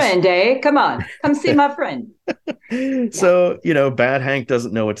my friend, eh? Come on, come see my friend. So, Bad Hank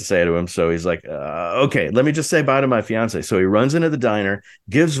doesn't know what to say to him. So he's like, okay, let me just say bye to my fiance. So he runs into the diner,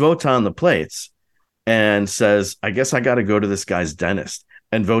 gives Wotan the plates, and says, I guess I got to go to this guy's dentist.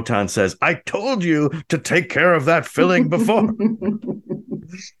 And Wotan says, I told you to take care of that filling before.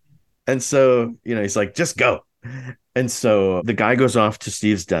 And so, he's like, just go. And so the guy goes off to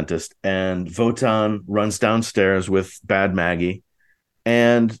Steve's dentist, and Wotan runs downstairs with Bad Maggie.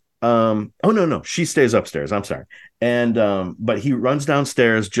 And oh no, she stays upstairs. I'm sorry. And but he runs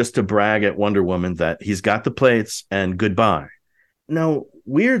downstairs just to brag at Wonder Woman that he's got the plates and goodbye. Now,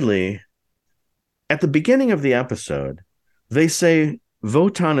 weirdly, at the beginning of the episode, they say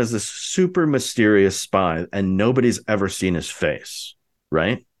Wotan is this super mysterious spy and nobody's ever seen his face,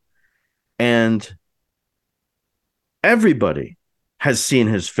 right? And everybody has seen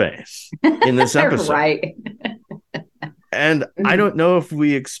his face in this episode. Right. And I don't know if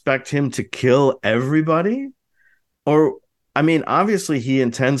we expect him to kill everybody, or, I mean, obviously he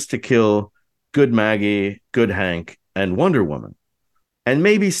intends to kill Good Maggie, Good Hank, and Wonder Woman, and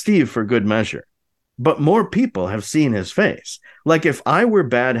maybe Steve for good measure. But more people have seen his face. Like, if I were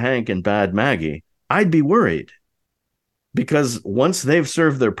Bad Hank and Bad Maggie, I'd be worried, because once they've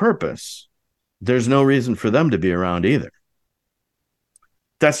served their purpose, there's no reason for them to be around either.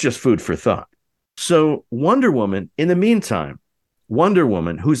 That's just food for thought. So Wonder Woman, in the meantime, Wonder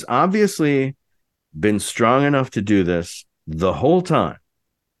Woman, who's obviously been strong enough to do this the whole time,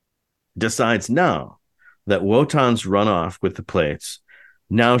 decides now that Wotan's run off with the plates.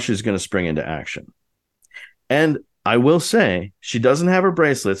 Now she's going to spring into action. And I will say, she doesn't have her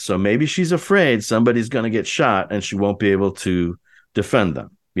bracelets, so maybe she's afraid somebody's going to get shot and she won't be able to defend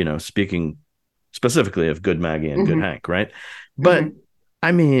them, speaking specifically of Good Maggie and Good Hank, right? But,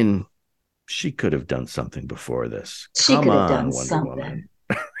 I mean, she could have done something before this. She could have done something.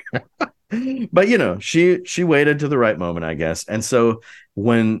 But, she waited to the right moment, I guess. And so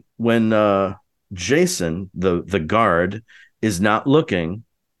when Jason, the guard, is not looking,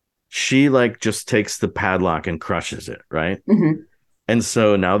 she just takes the padlock and crushes it, right? And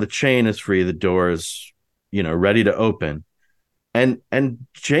so now the chain is free, the door is, ready to open. And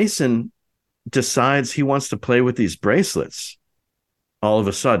Jason decides he wants to play with these bracelets all of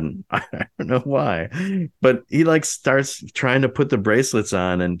a sudden. I don't know why, but he starts trying to put the bracelets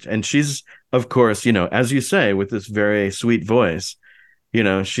on, and she's, of course, as you say, with this very sweet voice,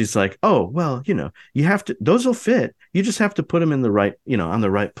 she's like, oh, well, you have to, those will fit. You just have to put them in the right, on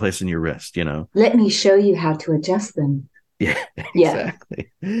the right place in your wrist, Let me show you how to adjust them. Yeah,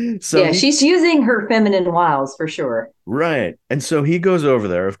 exactly. Yeah. So she's using her feminine wiles for sure. Right. And so he goes over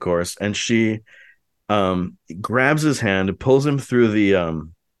there, of course, and she grabs his hand and pulls him through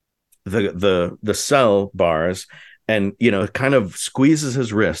the cell bars, and kind of squeezes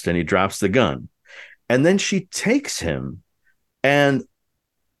his wrist, and he drops the gun. And then she takes him and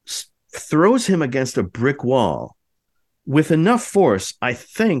throws him against a brick wall with enough force, I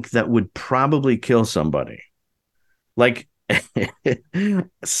think, that would probably kill somebody.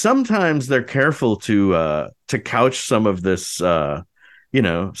 Sometimes they're careful to couch some of this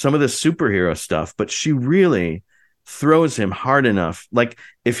some of this superhero stuff, but she really throws him hard enough. Like,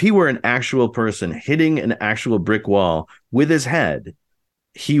 if he were an actual person hitting an actual brick wall with his head,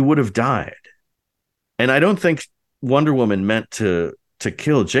 he would have died. And I don't think Wonder Woman meant to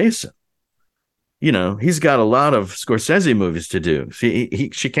kill Jason. He's got a lot of Scorsese movies to do.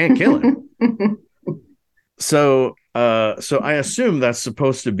 She can't kill him. So I assume that's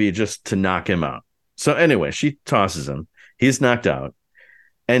supposed to be just to knock him out. So anyway, she tosses him. He's knocked out.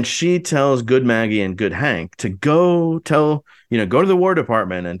 And she tells Good Maggie and Good Hank to go to the War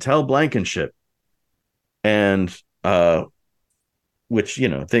Department and tell Blankenship. And which,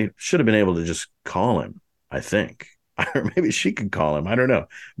 they should have been able to just call him, I think. Or maybe she could call him. I don't know.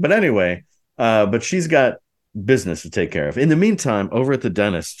 But anyway, but she's got business to take care of. In the meantime, over at the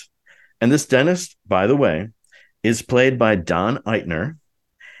dentist, and this dentist, by the way, is played by Don Eitner,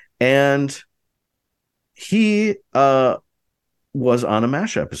 and he was on a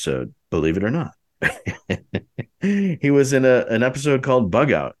MASH episode, believe it or not. He was in an episode called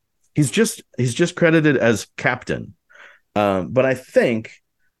Bug Out. He's just credited as Captain, but I think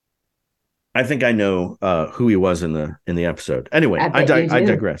I know who he was in the episode. Anyway, I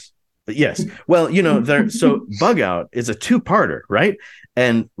digress. But yes, well, so Bug Out is a two-parter, right?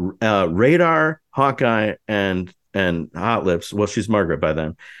 And Radar, Hawkeye, and Hot Lips, well, she's Margaret by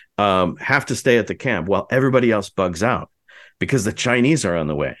then, have to stay at the camp while everybody else bugs out because the Chinese are on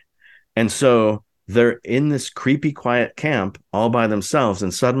the way. And so they're in this creepy, quiet camp all by themselves.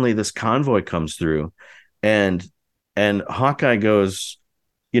 And suddenly this convoy comes through, and And Hawkeye goes,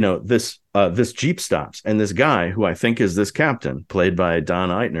 this Jeep stops, and this guy, who I think is this captain, played by Don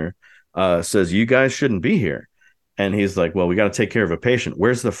Eitner, says, "You guys shouldn't be here." And he's like, "Well, we got to take care of a patient.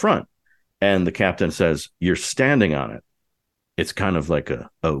 Where's the front?" And the captain says, "You're standing on it." It's kind of like a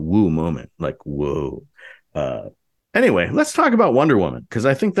woo moment, like, whoa. Anyway, let's talk about Wonder Woman, because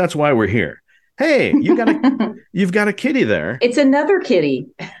I think that's why we're here. Hey, you've got a kitty there. It's another kitty.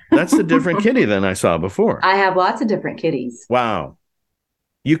 That's a different kitty than I saw before. I have lots of different kitties. Wow.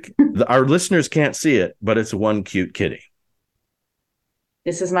 Our listeners can't see it, but it's one cute kitty.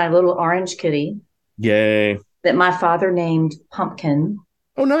 This is my little orange kitty. Yay. That my father named Pumpkin.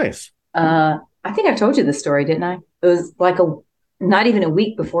 Oh, nice. I think I've told you this story, didn't I? It was like not even a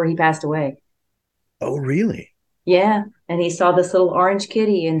week before he passed away. Oh, really? Yeah. And he saw this little orange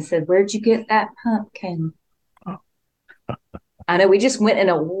kitty and said, "Where'd you get that pumpkin?" Oh. I know we just went in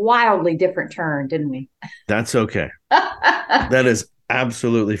a wildly different turn, didn't we? That's okay. That is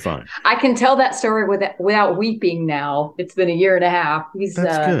absolutely fine. I can tell that story without weeping now. It's been a year and a half. He's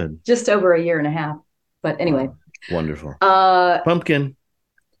That's good. Just over a year and a half. But anyway. Wonderful. Pumpkin.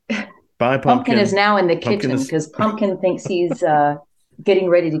 Bye, Pumpkin. Pumpkin is now in the kitchen because Pumpkin thinks he's getting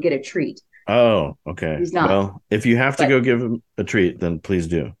ready to get a treat. Oh, okay. He's not. Well, if you have to go give him a treat, then please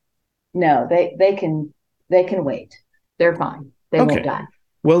do. No, they can wait. They're fine. They won't die.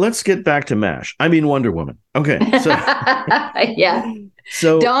 Well, let's get back to MASH. I mean Wonder Woman. Okay. So yeah.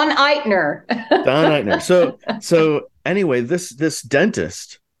 So Don Eitner. So anyway, this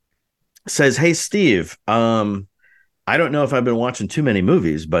dentist says, "Hey, Steve, I don't know if I've been watching too many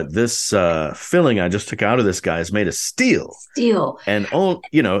movies, but this filling I just took out of this guy is made of steel. Steel. And,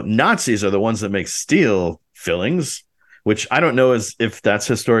 Nazis are the ones that make steel fillings, which I don't know if that's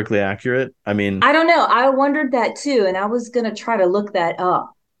historically accurate. I mean, I don't know. I wondered that too. And I was going to try to look that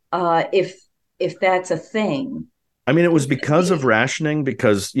up if that's a thing. I mean, it was because of rationing,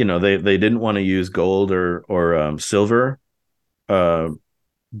 because, they didn't want to use gold or silver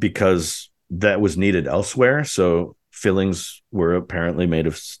because that was needed elsewhere. So fillings were apparently made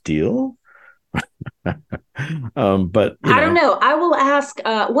of steel. But I don't know. I will ask.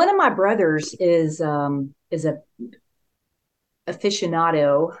 One of my brothers is a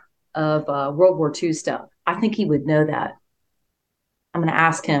aficionado of World War II stuff. I think he would know that. I'm going to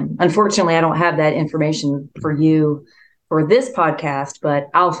ask him. Unfortunately, I don't have that information for you for this podcast, but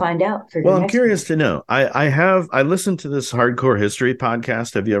I'll find out. Well, I'm curious to know. I listened to this Hardcore History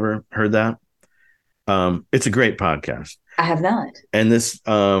podcast. Have you ever heard that? It's a great podcast. I have not. And this,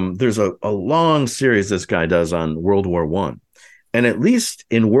 there's a long series this guy does on World War I. And at least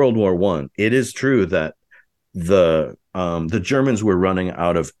in World War I, it is true that the Germans were running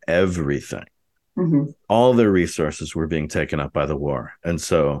out of everything. Mm-hmm. All their resources were being taken up by the war. And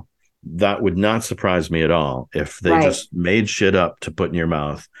so that would not surprise me at all if they just made shit up to put in your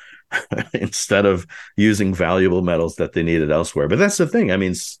mouth instead of using valuable metals that they needed elsewhere. But that's the thing. I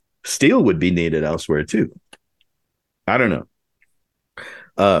mean, steel would be needed elsewhere too. I don't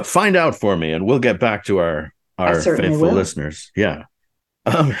know. Find out for me, and we'll get back to our faithful listeners. Yeah.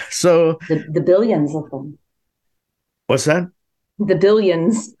 So the billions of them. What's that? The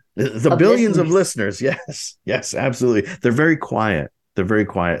billions. The billions of listeners. Yes, absolutely. They're very quiet.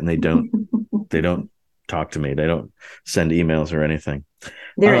 And they don't talk to me. They don't send emails or anything.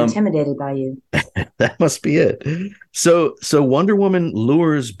 They're intimidated by you. That must be it. So Wonder Woman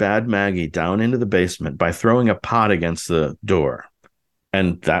lures Bad Maggie down into the basement by throwing a pot against the door.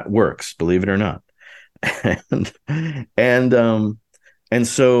 And that works, believe it or not. And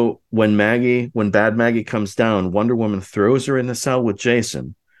so when Bad Maggie comes down, Wonder Woman throws her in the cell with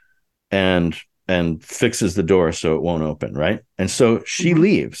Jason and fixes the door so it won't open, right? And so she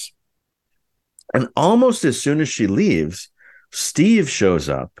leaves. And almost as soon as she leaves, Steve shows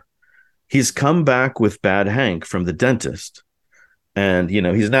up. He's come back with Bad Hank from the dentist. And,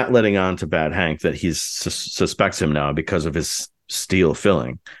 he's not letting on to Bad Hank that he suspects him now because of his steel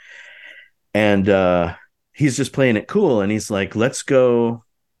filling. And he's just playing it cool. And he's like, let's go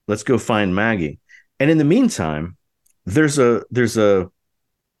find Maggie. And in the meantime, there's a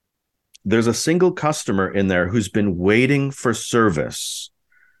single customer in there who's been waiting for service.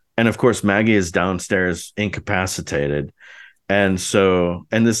 And of course, Maggie is downstairs incapacitated. And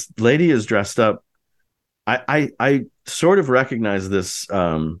this lady is dressed up. I sort of recognize this,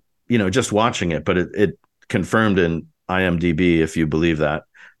 just watching it, but it confirmed in IMDb, if you believe that,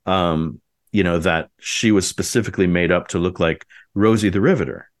 that she was specifically made up to look like Rosie the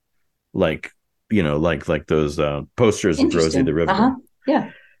Riveter, like those posters of Rosie the Riveter. Uh-huh.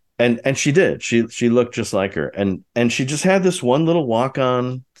 Yeah. And she did. She looked just like her. And she just had this one little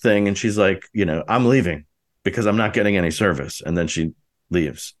walk-on thing. And she's like, I'm leaving. because I'm not getting any service. And then she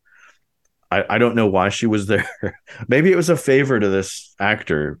leaves. I don't know why she was there. Maybe it was a favor to this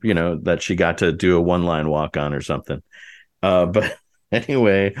actor, that she got to do a one-line walk on or something. But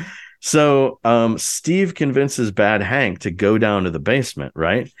anyway, so Steve convinces Bad Hank to go down to the basement,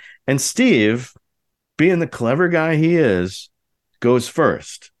 right? And Steve, being the clever guy he is, goes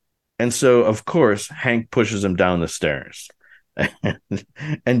first. And so, of course, Hank pushes him down the stairs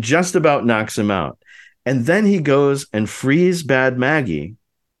and just about knocks him out. And then he goes and frees Bad Maggie.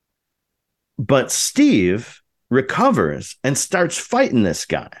 But Steve recovers and starts fighting this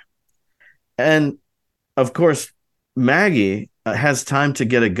guy. And, of course, Maggie has time to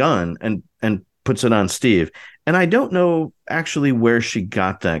get a gun and puts it on Steve. And I don't know actually where she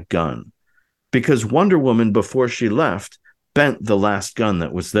got that gun, because Wonder Woman, before she left, bent the last gun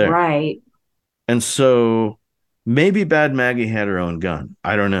that was there. Right. And so maybe Bad Maggie had her own gun.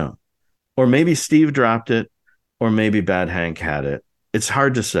 I don't know. Or maybe Steve dropped it, or maybe Bad Hank had it. It's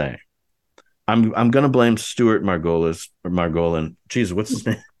hard to say. I'm going to blame Stuart Margolin. Jeez, what's his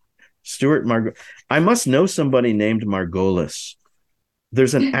name? Stuart Margolin. I must know somebody named Margolis.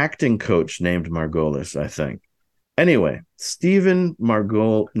 There's an acting coach named Margolis, I think. Anyway, Stuart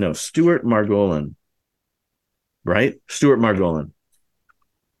Margolin. Right? Stuart Margolin.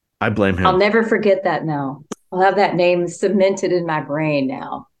 I blame him. I'll never forget that now. I'll have that name cemented in my brain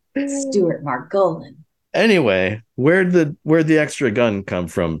now. Stuart Margolin. Anyway, where'd the extra gun come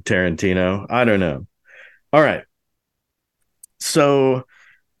from, Tarantino? I don't know. All right. So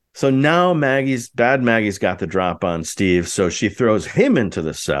now Bad Maggie's got the drop on Steve, so she throws him into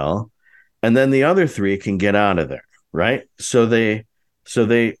the cell, and then the other three can get out of there, right? So they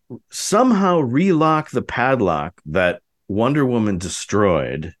somehow relock the padlock that Wonder Woman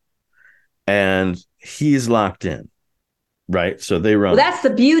destroyed, and he's locked in. Right. So they run. Well, that's the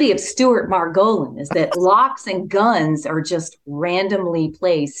beauty of Stuart Margolin, is that locks and guns are just randomly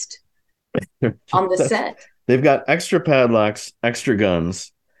placed on the set. They've got extra padlocks, extra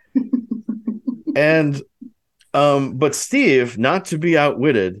guns. And but Steve, not to be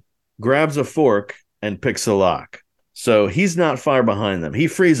outwitted, grabs a fork and picks a lock. So he's not far behind them. He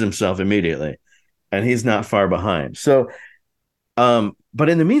frees himself immediately, and he's not far behind. So but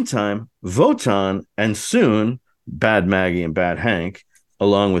in the meantime, Wotan and soon Bad Maggie and Bad Hank,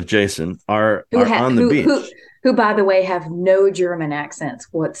 along with Jason, are on the beach. Who, by the way, have no German accents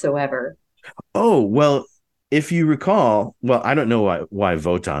whatsoever. Oh, well, if you recall, well, I don't know why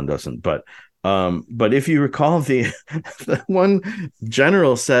Wotan doesn't, but if you recall, the one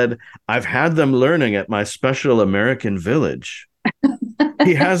general said, "I've had them learning at my special American village."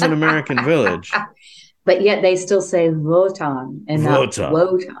 He has an American village. But yet they still say Wotan and not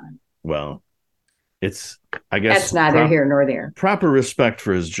Wotan. Well, it's, I guess, that's neither here nor there. Proper respect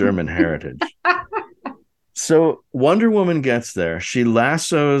for his German heritage. So Wonder Woman gets there. She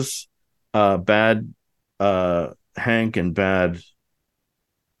lassos Bad Hank and Bad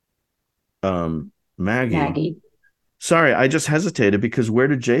Maggie. Sorry, I just hesitated because where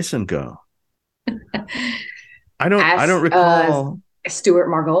did Jason go? I don't recall. Stuart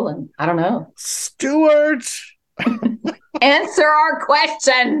Margolin. I don't know. Stuart! Answer our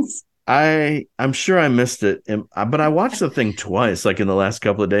questions. I'm sure I missed it, but I watched the thing twice, like in the last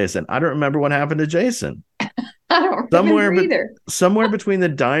couple of days, and I don't remember what happened to Jason. I don't remember either. Somewhere between the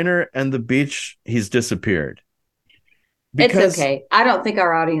diner and the beach, he's disappeared. It's okay. I don't think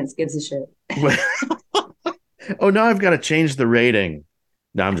our audience gives a shit. Oh, now I've got to change the rating.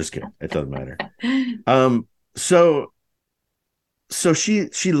 No, I'm just kidding. It doesn't matter. So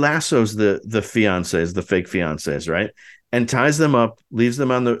she lassos the fiancés, the fake fiancés, right? And ties them up, leaves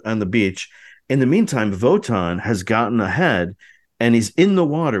them on the beach. In the meantime, Wotan has gotten ahead, and he's in the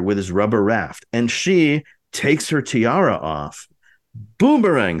water with his rubber raft. And she takes her tiara off,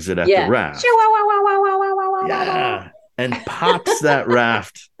 boomerangs it at the raft. Yeah, and pops that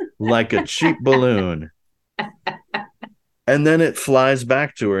raft like a cheap balloon. And then it flies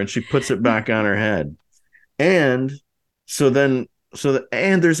back to her, and she puts it back on her head. And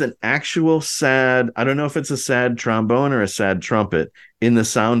and there's an actual sad, I don't know if it's a sad trombone or a sad trumpet in the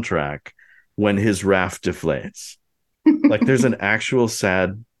soundtrack when his raft deflates. Like there's an actual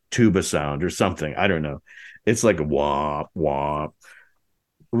sad tuba sound or something. I don't know. It's like a womp, womp,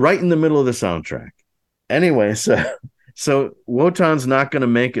 right in the middle of the soundtrack. Anyway, so Wotan's not going to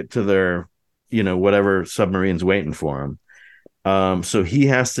make it to their, whatever submarine's waiting for him. So he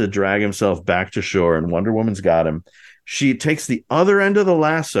has to drag himself back to shore, and Wonder Woman's got him. She takes the other end of the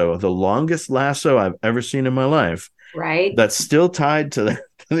lasso, the longest lasso I've ever seen in my life, right? That's still tied to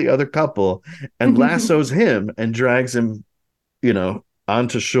the other couple, and lassos him and drags him,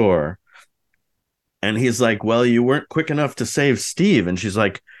 onto shore. And he's like, well, you weren't quick enough to save Steve. And she's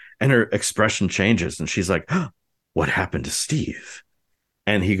like, and her expression changes. And she's like, oh, what happened to Steve?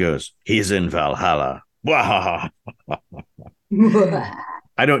 And he goes, he's in Valhalla. I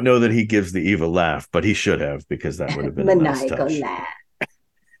don't know that he gives the evil laugh, but he should have, because that would have been a nice touch. Laugh.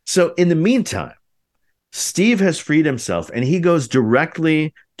 So in the meantime, Steve has freed himself and he goes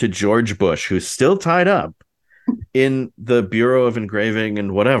directly to George Bush, who's still tied up in the Bureau of Engraving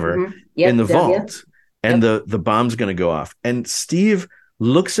and whatever, in the vault. And the bomb's going to go off. And Steve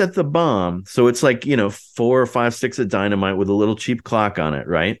looks at the bomb. So it's like, 4 or 5 sticks of dynamite with a little cheap clock on it,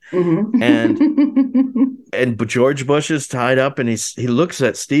 right? But George Bush is tied up and he looks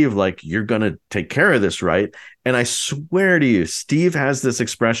at Steve like, you're going to take care of this, right? And I swear to you, Steve has this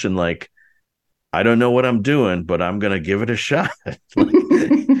expression like, I don't know what I'm doing, but I'm going to give it a shot.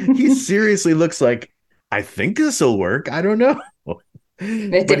 He seriously looks like, I think this will work. I don't know.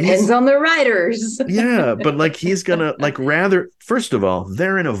 It depends on the writers. Yeah, but like he's gonna first of all,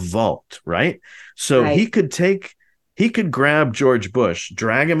 they're in a vault, right? So he could grab George Bush,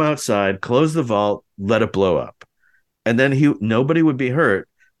 drag him outside, close the vault, let it blow up. And then nobody would be hurt,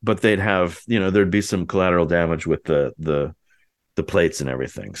 but they'd have, there'd be some collateral damage with the plates and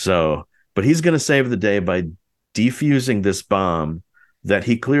everything. So, but he's gonna save the day by defusing this bomb that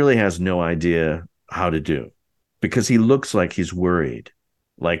he clearly has no idea how to do, because he looks like he's worried,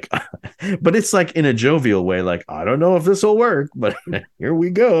 but it's like in a jovial way, like, I don't know if this will work, but here we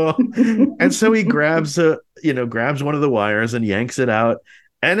go. And so he grabs one of the wires and yanks it out,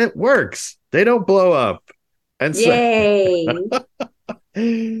 and it works. They don't blow up. And yay.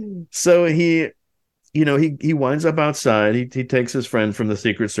 So he winds up outside. He takes his friend from the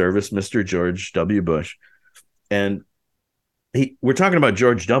Secret Service, Mr. George W. Bush, and we're talking about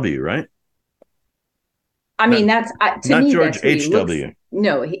George W., right? I mean, that's to not me, George that's H.W.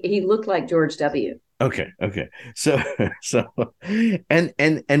 No, he looked like George W. Okay. So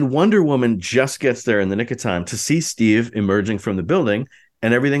and Wonder Woman just gets there in the nick of time to see Steve emerging from the building,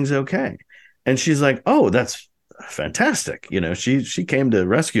 and everything's okay. And she's like, "Oh, that's fantastic!" She came to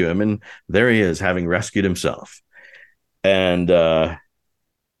rescue him, and there he is, having rescued himself. And and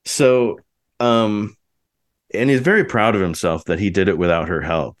he's very proud of himself that he did it without her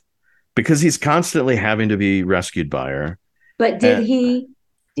help, because he's constantly having to be rescued by her. But did he?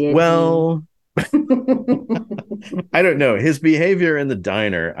 I don't know. His behavior in the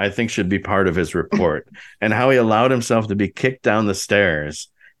diner, I think, should be part of his report, and how he allowed himself to be kicked down the stairs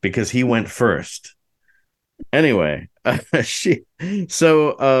because he went first. Anyway,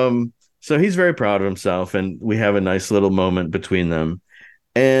 so he's very proud of himself, and we have a nice little moment between them.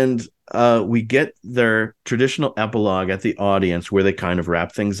 And we get their traditional epilogue at the audience, where they kind of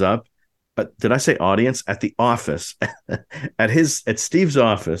wrap things up. Did I say audience? At the office, at Steve's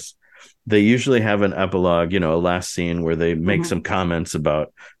office, they usually have an epilogue, a last scene where they make some comments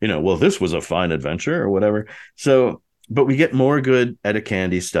about, well, this was a fine adventure or whatever. So, but we get more good Etta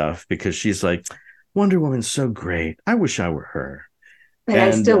Candy stuff, because she's like, Wonder Woman's so great. I wish I were her. But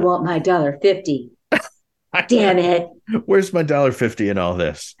I still want my $1.50. Damn it. Where's my $1.50 in all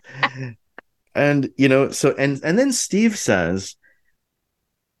this? And, and then Steve says,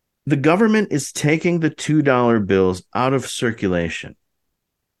 the government is taking the $2 bills out of circulation.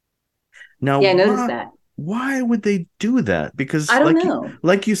 Now, yeah, I noticed that. Why would they do that? Because I don't know.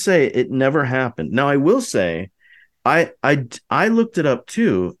 Like you say, it never happened. Now, I will say, I looked it up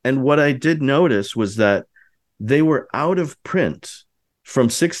too, and what I did notice was that they were out of print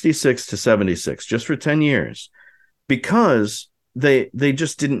from 66 to 76, just for 10 years, because they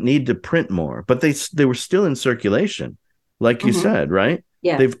just didn't need to print more, but they were still in circulation, like you said, right?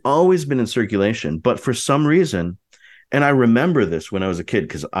 Yeah. They've always been in circulation, but for some reason, and I remember this when I was a kid,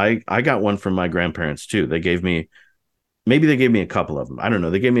 because I got one from my grandparents too. Maybe they gave me a couple of them. I don't know.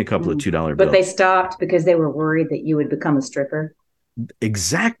 They gave me a couple of $2 bills. But they stopped because they were worried that you would become a stripper.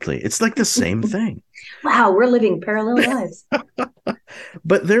 Exactly. It's like the same thing. Wow, we're living parallel lives.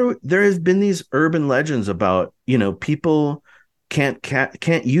 But there has been these urban legends about, people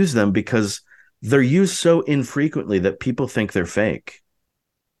can't use them because they're used so infrequently that people think they're fake.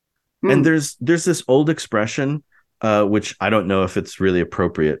 And there's this old expression, which I don't know if it's really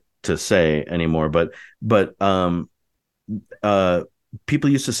appropriate to say anymore, but people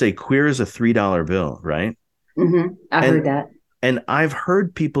used to say queer is a $3 bill, right? I've heard that. And I've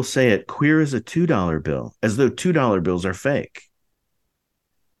heard people say it queer is a $2 bill, as though $2 bills are fake.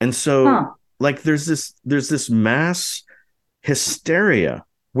 And so like there's this mass hysteria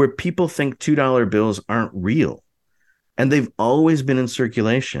where people think $2 bills aren't real, and they've always been in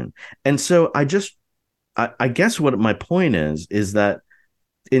circulation. And so I guess what my point is that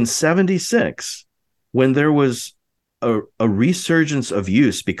in 76, when there was a resurgence of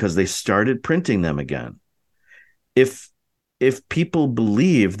use because they started printing them again. If people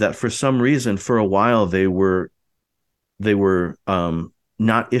believe that for some reason for a while they were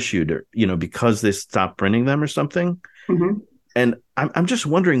not issued, or because they stopped printing them or something. Mm-hmm. And I'm just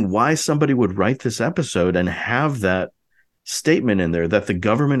wondering why somebody would write this episode and have that statement in there that the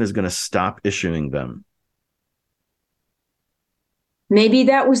government is going to stop issuing them. Maybe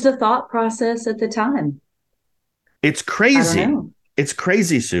that was the thought process at the time. It's crazy. I don't know. It's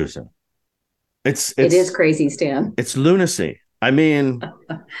crazy, Susan. It is crazy, Stan. It's lunacy. I mean,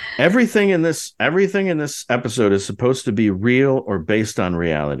 everything in this episode is supposed to be real or based on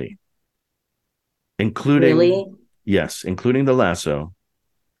reality, including including the lasso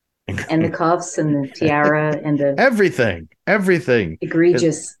and the cuffs and the tiara and the everything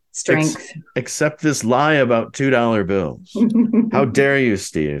egregious strength, except this lie about $2 bills. How dare you,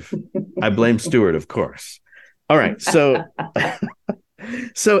 Steve? I blame Stuart, of course. All right, so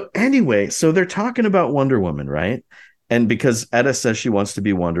anyway, so they're talking about Wonder Woman, right? And because Etta says she wants to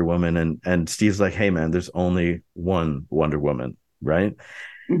be Wonder Woman, and Steve's like, hey man, there's only one Wonder Woman, right?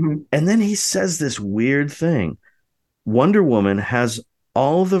 Mm-hmm. And then he says this weird thing. Wonder Woman has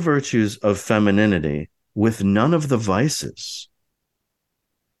all the virtues of femininity with none of the vices.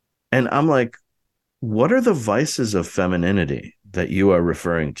 And I'm like, what are the vices of femininity that you are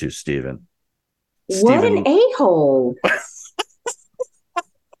referring to, Stephen? What an a-hole.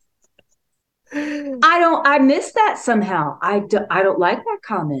 I missed that somehow. I don't like that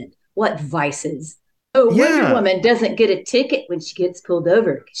comment. What vices? Oh, Wonder Woman doesn't get a ticket when she gets pulled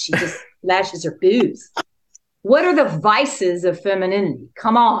over because she just lashes her boobs. What are the vices of femininity?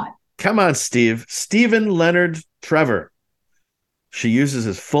 Come on, Steve. Stephen Leonard Trevor. She uses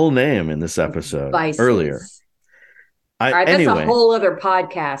his full name in this episode earlier. All right, that's a whole other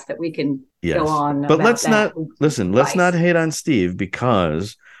podcast that we can go on. But let's not hate on Steve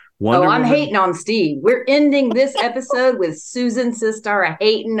because Wonder Woman... hating on Steve. We're ending this episode with Susan Sistare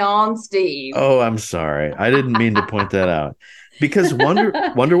hating on Steve. Oh, I'm sorry. I didn't mean to point that out. Because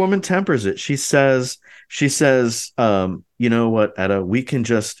Wonder Woman tempers it. She says, you know what, Etta, we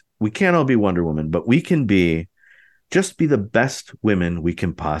can't all be Wonder Woman, but we can just be the best women we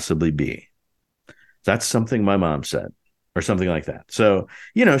can possibly be. That's something my mom said, or something like that. So,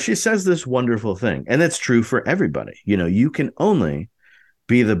 she says this wonderful thing, and it's true for everybody. You can only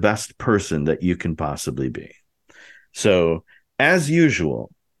be the best person that you can possibly be. So, as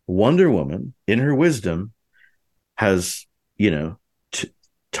usual, Wonder Woman, in her wisdom, has,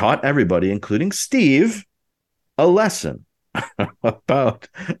 taught everybody, including Steve, a lesson about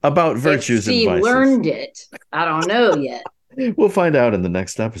virtues and vices. Steve learned it. I don't know yet. We'll find out in the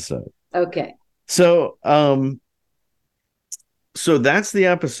next episode. Okay. So that's the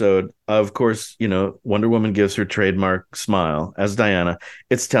episode. Of course, Wonder Woman gives her trademark smile as Diana.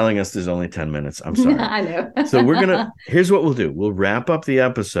 It's telling us there's only 10 minutes. I'm sorry. I know. So here's what we'll do. We'll wrap up the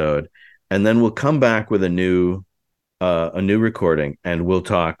episode and then we'll come back with a new recording and we'll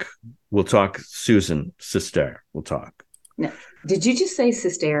talk Susan Sistare. We'll talk. No. Did you just say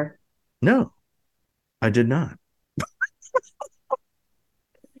Sistare? No, I did not.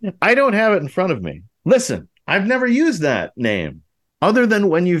 I don't have it in front of me. Listen, I've never used that name other than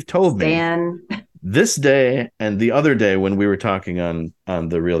when you've told me this day and the other day when we were talking on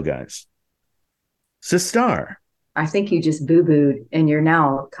The Real Guys. Sistare. I think you just boo-booed and you're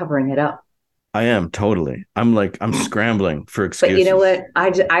now covering it up. I am totally. I'm scrambling for excuses. But you know what?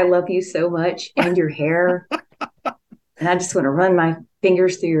 I love you so much and your hair. And I just want to run my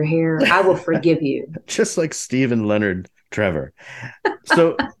fingers through your hair. I will forgive you. Just like Stephen Leonard Trevor.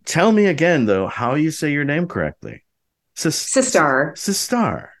 So tell me again, though, how you say your name correctly. Sistare.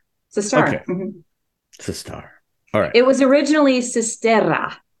 Sistare. Sistare. Okay. Mm-hmm. Sistare. All right. It was originally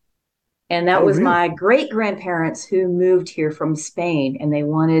Sistera. And that was really? My great-grandparents who moved here from Spain. And they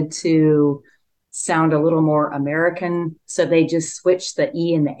wanted to sound a little more American. So they just switched the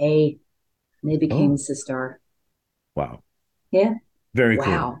E and the A. And they became Sistare. Wow. Yeah. Very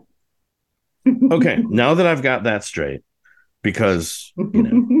cool. Okay. Now that I've got that straight, because,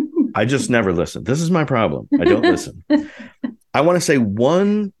 I just never listen. This is my problem. I don't listen. I want to say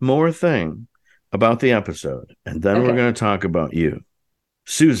one more thing about the episode, and then we're going to talk about you,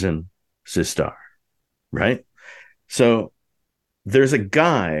 Susan Sistare, right? So there's a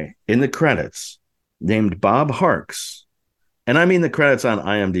guy in the credits named Bob Harks, and I mean the credits on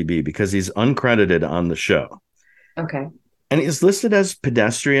IMDb because he's uncredited on the show. Okay. And he's listed as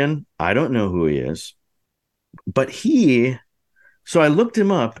pedestrian. I don't know who he is, but so I looked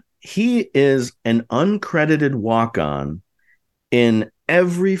him up. He is an uncredited walk-on in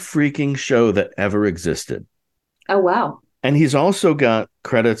every freaking show that ever existed. Oh, wow. And he's also got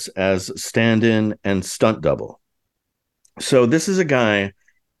credits as stand-in and stunt double. So this is a guy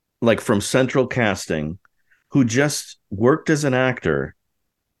like from Central Casting who just worked as an actor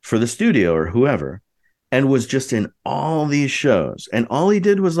for the studio or whoever and was just in all these shows. And all he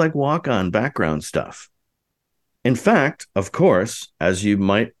did was like walk on background stuff. In fact, of course, as you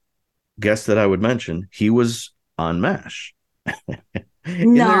might guess that I would mention, he was on MASH.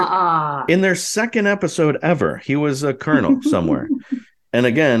 In their second episode ever, he was a colonel somewhere. And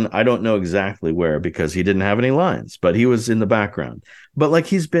again, I don't know exactly where because he didn't have any lines, but he was in the background. But like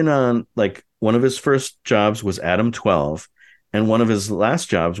he's been on, like one of his first jobs was Adam 12, and one of his last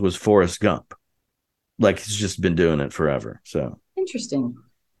jobs was Forrest Gump. Like he's just been doing it forever. So interesting.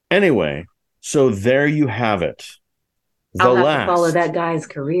 Anyway, so there you have it. I'll have to follow that guy's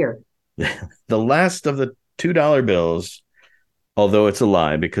career. The last of the $2 bills, although it's a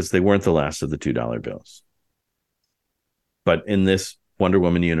lie because they weren't the last of the $2 bills. But in this Wonder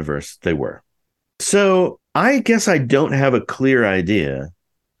Woman universe, they were. So I guess I don't have a clear idea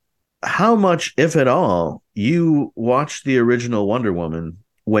how much, if at all, you watched the original Wonder Woman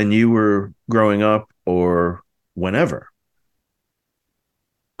when you were growing up or whenever.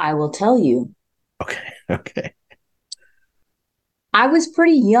 I will tell you. Okay. I was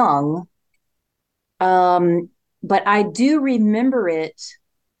pretty young, but I do remember it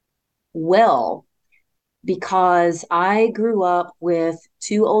well because I grew up with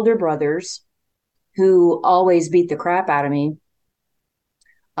two older brothers who always beat the crap out of me.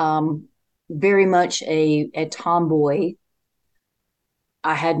 Very much a tomboy.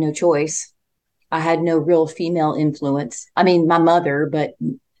 I had no choice. I had no real female influence. I mean, my mother, but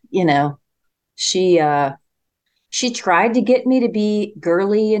you know, she tried to get me to be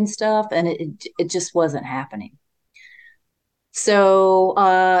girly and stuff, and it just wasn't happening. So,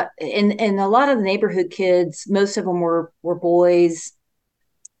 and a lot of the neighborhood kids, most of them were boys.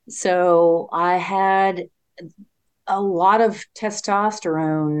 So I had a lot of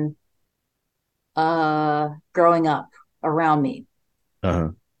testosterone growing up around me. Uh-huh.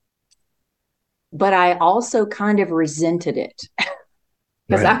 But I also kind of resented it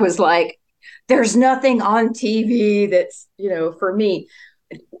because I was like, there's nothing on TV that's, for me.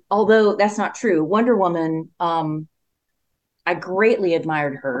 Although that's not true. Wonder Woman, I greatly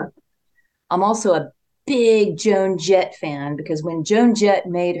admired her. I'm also a big Joan Jett fan because when Joan Jett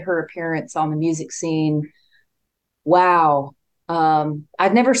made her appearance on the music scene, wow,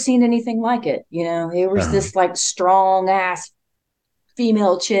 I'd never seen anything like it. It was this like strong ass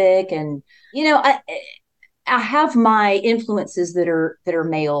female chick, and I have my influences that are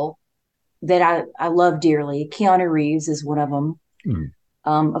male that I love dearly. Keanu Reeves is one of them.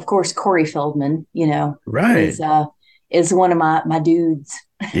 Of course, Corey Feldman, is one of my dudes.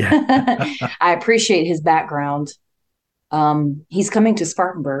 Yeah. I appreciate his background. He's coming to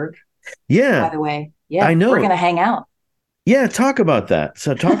Spartanburg. Yeah. By the way. Yeah. I know. We're going to hang out. Yeah. Talk about that.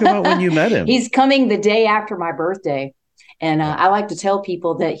 So talk about when you met him. He's coming the day after my birthday. And I like to tell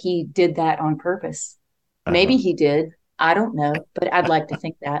people that he did that on purpose. Maybe he did. I don't know, but I'd like to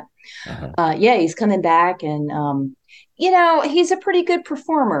think that. Yeah, he's coming back, and he's a pretty good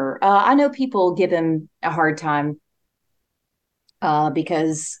performer. I know people give him a hard time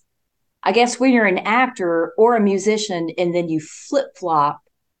because I guess when you're an actor or a musician and then you flip-flop,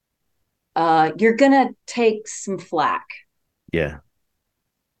 you're gonna take some flack. Yeah.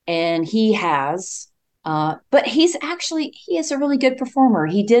 And he has. But he is a really good performer.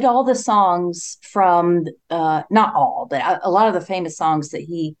 He did all the songs from, not all, but a lot of the famous songs that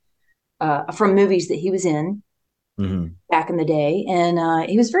he, from movies that he was in back in the day. And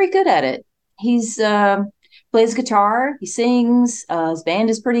he was very good at it. He's plays guitar, he sings, his band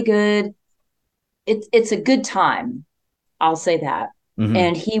is pretty good. It's a good time. I'll say that.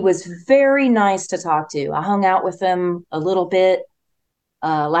 And he was very nice to talk to. I hung out with him a little bit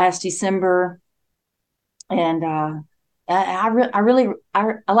last December. And I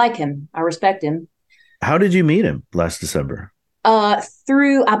like him. I respect him. How did you meet him last December? I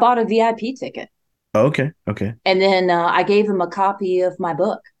bought a VIP ticket. Oh, okay. And then I gave him a copy of my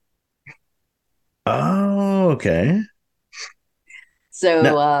book. Oh, okay. So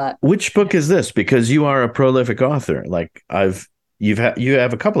now, which book is this? Because you are a prolific author. Like you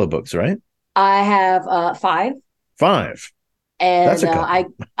have a couple of books, right? I have 5. 5. And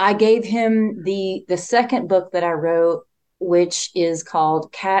I gave him the second book that I wrote, which is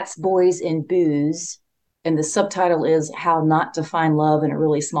called Cats, Boys, and Booze. And the subtitle is How Not to Find Love in a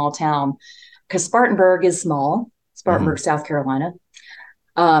Really Small Town. Because Spartanburg is small, South Carolina.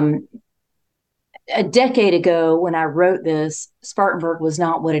 a decade ago when I wrote this, Spartanburg was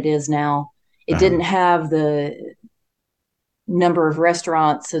not what it is now. It didn't have the number of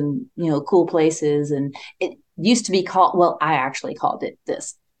restaurants and, cool places. And it used to be called, well, I actually called it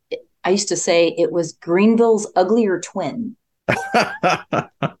this. I used to say it was Greenville's uglier twin.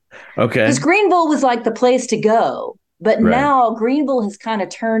 Okay. Because Greenville was like the place to go. But now Greenville has kind of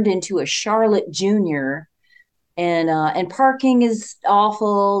turned into a Charlotte Junior, and parking is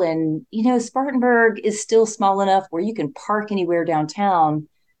awful. And, Spartanburg is still small enough where you can park anywhere downtown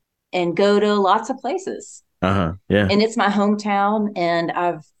and go to lots of places. Yeah. And it's my hometown, and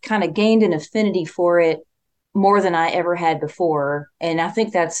I've kind of gained an affinity for it more than I ever had before. And I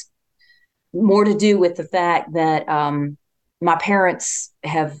think that's more to do with the fact that my parents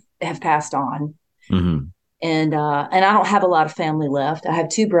have passed on. Mm-hmm. And I don't have a lot of family left. I have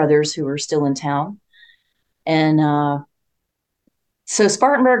 2 brothers who are still in town. And so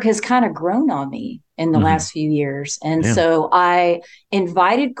Spartanburg has kind of grown on me in the last few years. And so I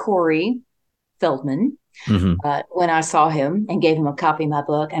invited Corey Feldman when I saw him and gave him a copy of my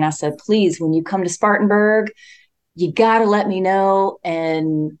book. And I said, please, when you come to Spartanburg, you got to let me know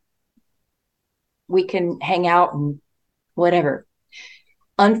and we can hang out and whatever.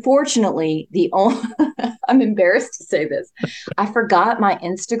 Unfortunately, I'm embarrassed to say this. I forgot my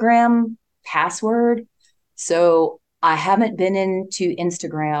Instagram password. So I haven't been into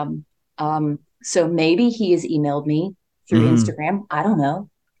Instagram. So maybe he has emailed me through Instagram. I don't know.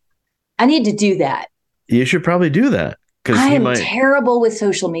 I need to do that. You should probably do that. I am terrible with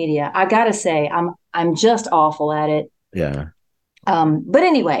social media. I gotta say, I'm just awful at it. Yeah. But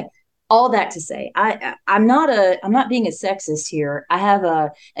anyway, all that to say, I'm not being a sexist here. I have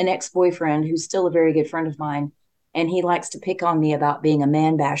an ex-boyfriend who's still a very good friend of mine, and he likes to pick on me about being a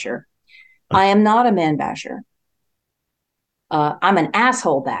man basher. I am not a man basher. I'm an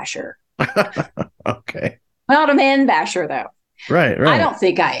asshole basher. Okay. Not a man basher, though. Right. I don't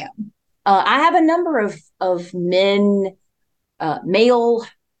think I am. I have a number of men, male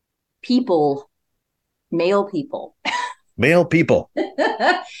people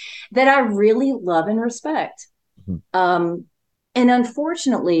that I really love and respect. And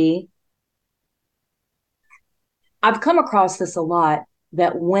unfortunately, I've come across this a lot,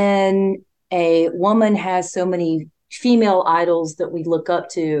 that when a woman has so many female idols that we look up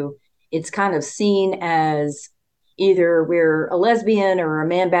to, it's kind of seen as either we're a lesbian or a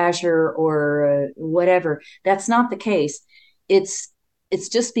man basher or whatever. That's not the case. It's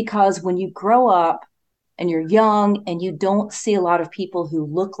just because when you grow up and you're young and you don't see a lot of people who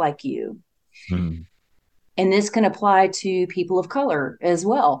look like you, and this can apply to people of color as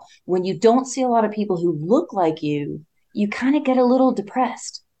well. When you don't see a lot of people who look like you kind of get a little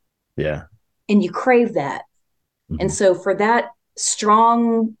depressed. Yeah. And you crave that. And so for that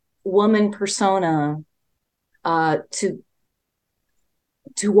strong woman persona, to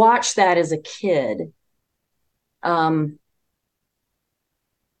watch that as a kid, I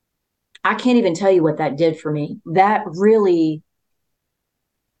can't even tell you what that did for me. That really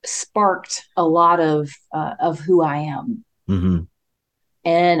sparked a lot of who I am.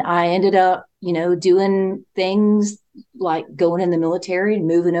 And I ended up, doing things like going in the military and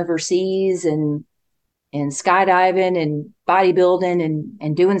moving overseas and skydiving and bodybuilding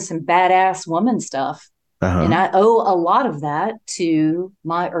and doing some badass woman stuff. And I owe a lot of that to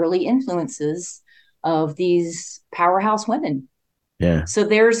my early influences of these powerhouse women. Yeah. So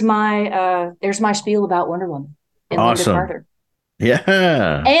there's my spiel about Wonder Woman and Linda Carter.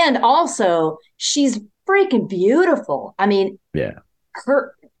 Yeah. And also, she's freaking beautiful. I mean, yeah.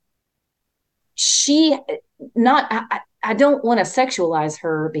 I don't want to sexualize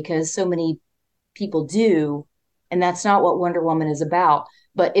her because so many people do, and that's not what Wonder Woman is about.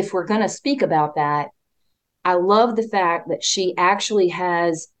 But if we're going to speak about that, I love the fact that she actually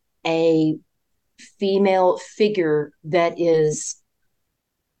has a female figure that is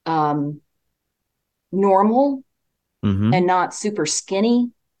normal and not super skinny.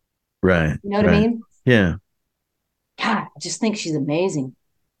 Right. You know what I mean? Yeah. God, I just think she's amazing.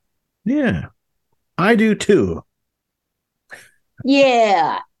 Yeah. I do too.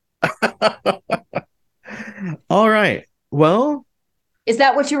 Yeah. All right. Well, is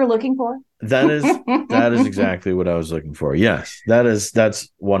that what you were looking for? That is exactly what I was looking for. Yes. That's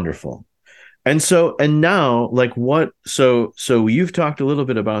wonderful. And now, like, so you've talked a little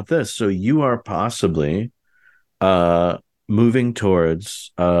bit about this. So you are possibly moving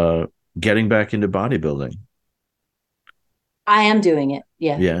towards getting back into bodybuilding. I am doing it.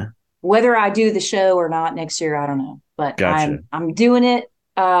 Yeah. Yeah. Whether I do the show or not next year, I don't know. But gotcha. I'm doing it.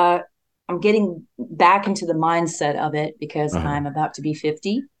 I'm getting back into the mindset of it because I'm about to be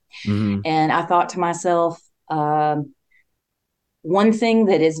 50. Mm-hmm. And I thought to myself, one thing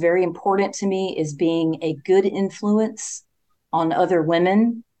that is very important to me is being a good influence on other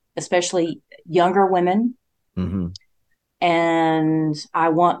women, especially younger women. Mm-hmm. And I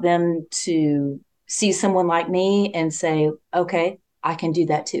want them to see someone like me and say, okay, I can do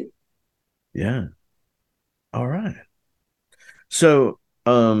that too. Yeah. All right. So,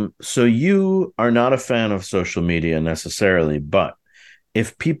 so you are not a fan of social media necessarily, but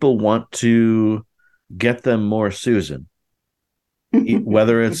if people want to get them more Susan,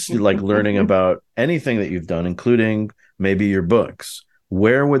 whether it's like learning about anything that you've done, including maybe your books,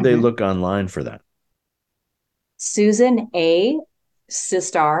 where would they look online for that? Susan A.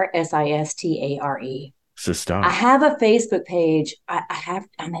 Sistare, Sistare. I Sistar. have a Facebook page.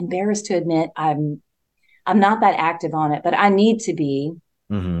 I'm embarrassed to admit I'm not that active on it, but I need to be.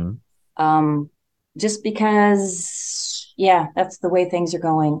 Mm-hmm. Just because, yeah, that's the way things are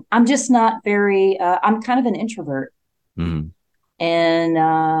going. I'm just not very, I'm kind of an introvert. Mm-hmm. And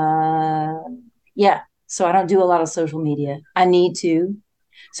yeah, so I don't do a lot of social media. I need to.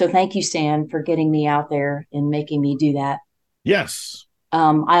 So thank you, Stan, for getting me out there and making me do that. Yes.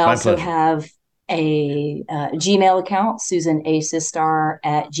 I My also pleasure. have a Gmail account,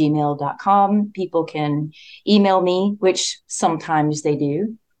 susanasisstar@gmail.com. People can email me, which sometimes they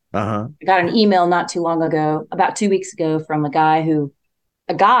do. Uh-huh. I got an email not too long ago, about 2 weeks ago, from a guy.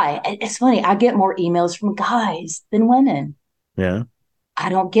 It's funny, I get more emails from guys than women. Yeah. I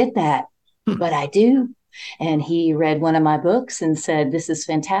don't get that, but I do. And he read one of my books and said, this is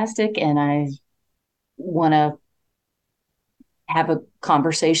fantastic. And I want to have a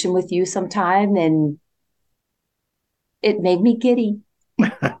conversation with you sometime. And it made me giddy.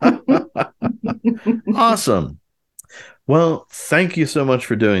 Awesome. Well, thank you so much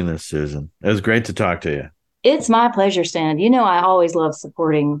for doing this, Susan. It was great to talk to you. It's my pleasure, Stan. You know, I always love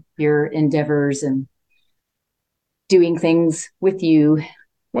supporting your endeavors and doing things with you.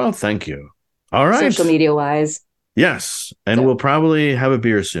 Well, thank you. All right. Social media wise. Yes. And So, we'll probably have a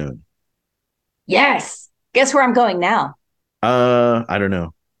beer soon. yes. Guess where I'm going now? I don't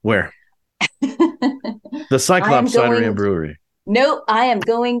know. Where? The Cyclops Cidery and Brewery. Nope, I am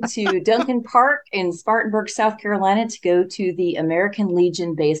going to Duncan Park in Spartanburg, South Carolina to go to the American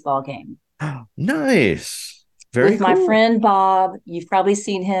Legion baseball game. Nice. Very with cool. my friend Bob. You've probably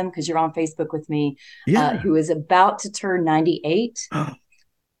seen him because you're on Facebook with me. Yeah. Who is about to turn 98. And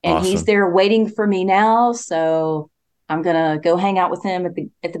Awesome. he's there waiting for me now. So I'm going to go hang out with him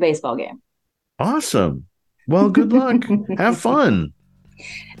at the baseball game. Awesome. Well, good luck. Have fun.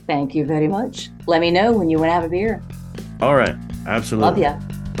 Thank you very much. Let me know when you want to have a beer. All right. Absolutely. Love ya.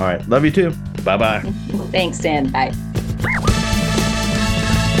 All right. Love you too. Bye-bye. Thanks, Dan. Bye.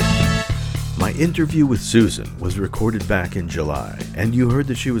 My interview with Susan was recorded back in July, and you heard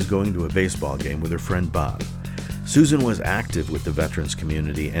that she was going to a baseball game with her friend Bob. Susan was active with the veterans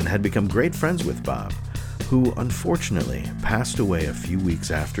community and had become great friends with Bob, who unfortunately passed away a few weeks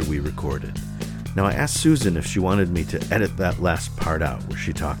after we recorded. Now, I asked Susan if she wanted me to edit that last part out where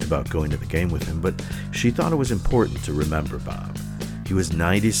she talked about going to the game with him, but she thought it was important to remember Bob. He was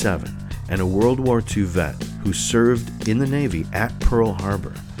 97 and a World War II vet who served in the Navy at Pearl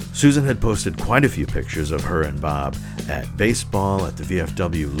Harbor. Susan had posted quite a few pictures of her and Bob at baseball, at the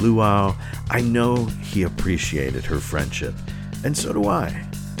VFW luau. I know he appreciated her friendship, and so do I.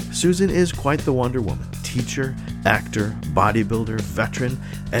 Susan is quite the Wonder Woman. Teacher, actor, bodybuilder, veteran,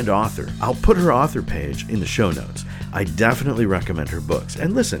 and author. I'll put her author page in the show notes. I definitely recommend her books.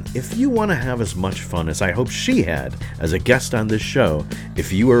 And listen, if you want to have as much fun as I hope she had as a guest on this show,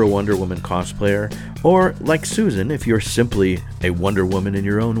 if you are a Wonder Woman cosplayer, or like Susan, if you're simply a Wonder Woman in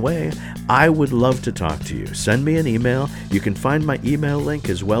your own way, I would love to talk to you. Send me an email. You can find my email link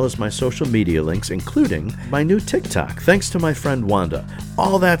as well as my social media links, including my new TikTok, thanks to my friend Wanda.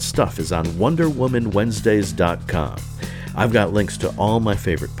 All that stuff is on WonderWomanWednesdays.com. I've got links to all my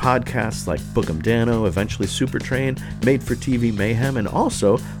favorite podcasts like Book'em Dano, Eventually Supertrain, Made for TV Mayhem, and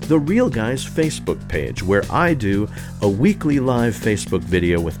also the Real Guys Facebook page, where I do a weekly live Facebook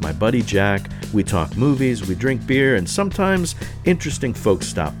video with my buddy Jack. We talk movies, we drink beer, and sometimes interesting folks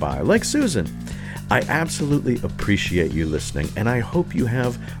stop by, like Susan. I absolutely appreciate you listening, and I hope you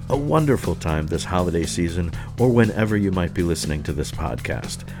have a wonderful time this holiday season or whenever you might be listening to this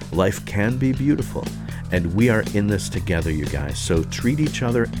podcast. Life can be beautiful, and we are in this together, you guys, so treat each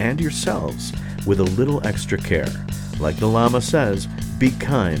other and yourselves with a little extra care. Like the llama says, be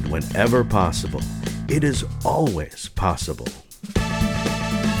kind whenever possible. It is always possible.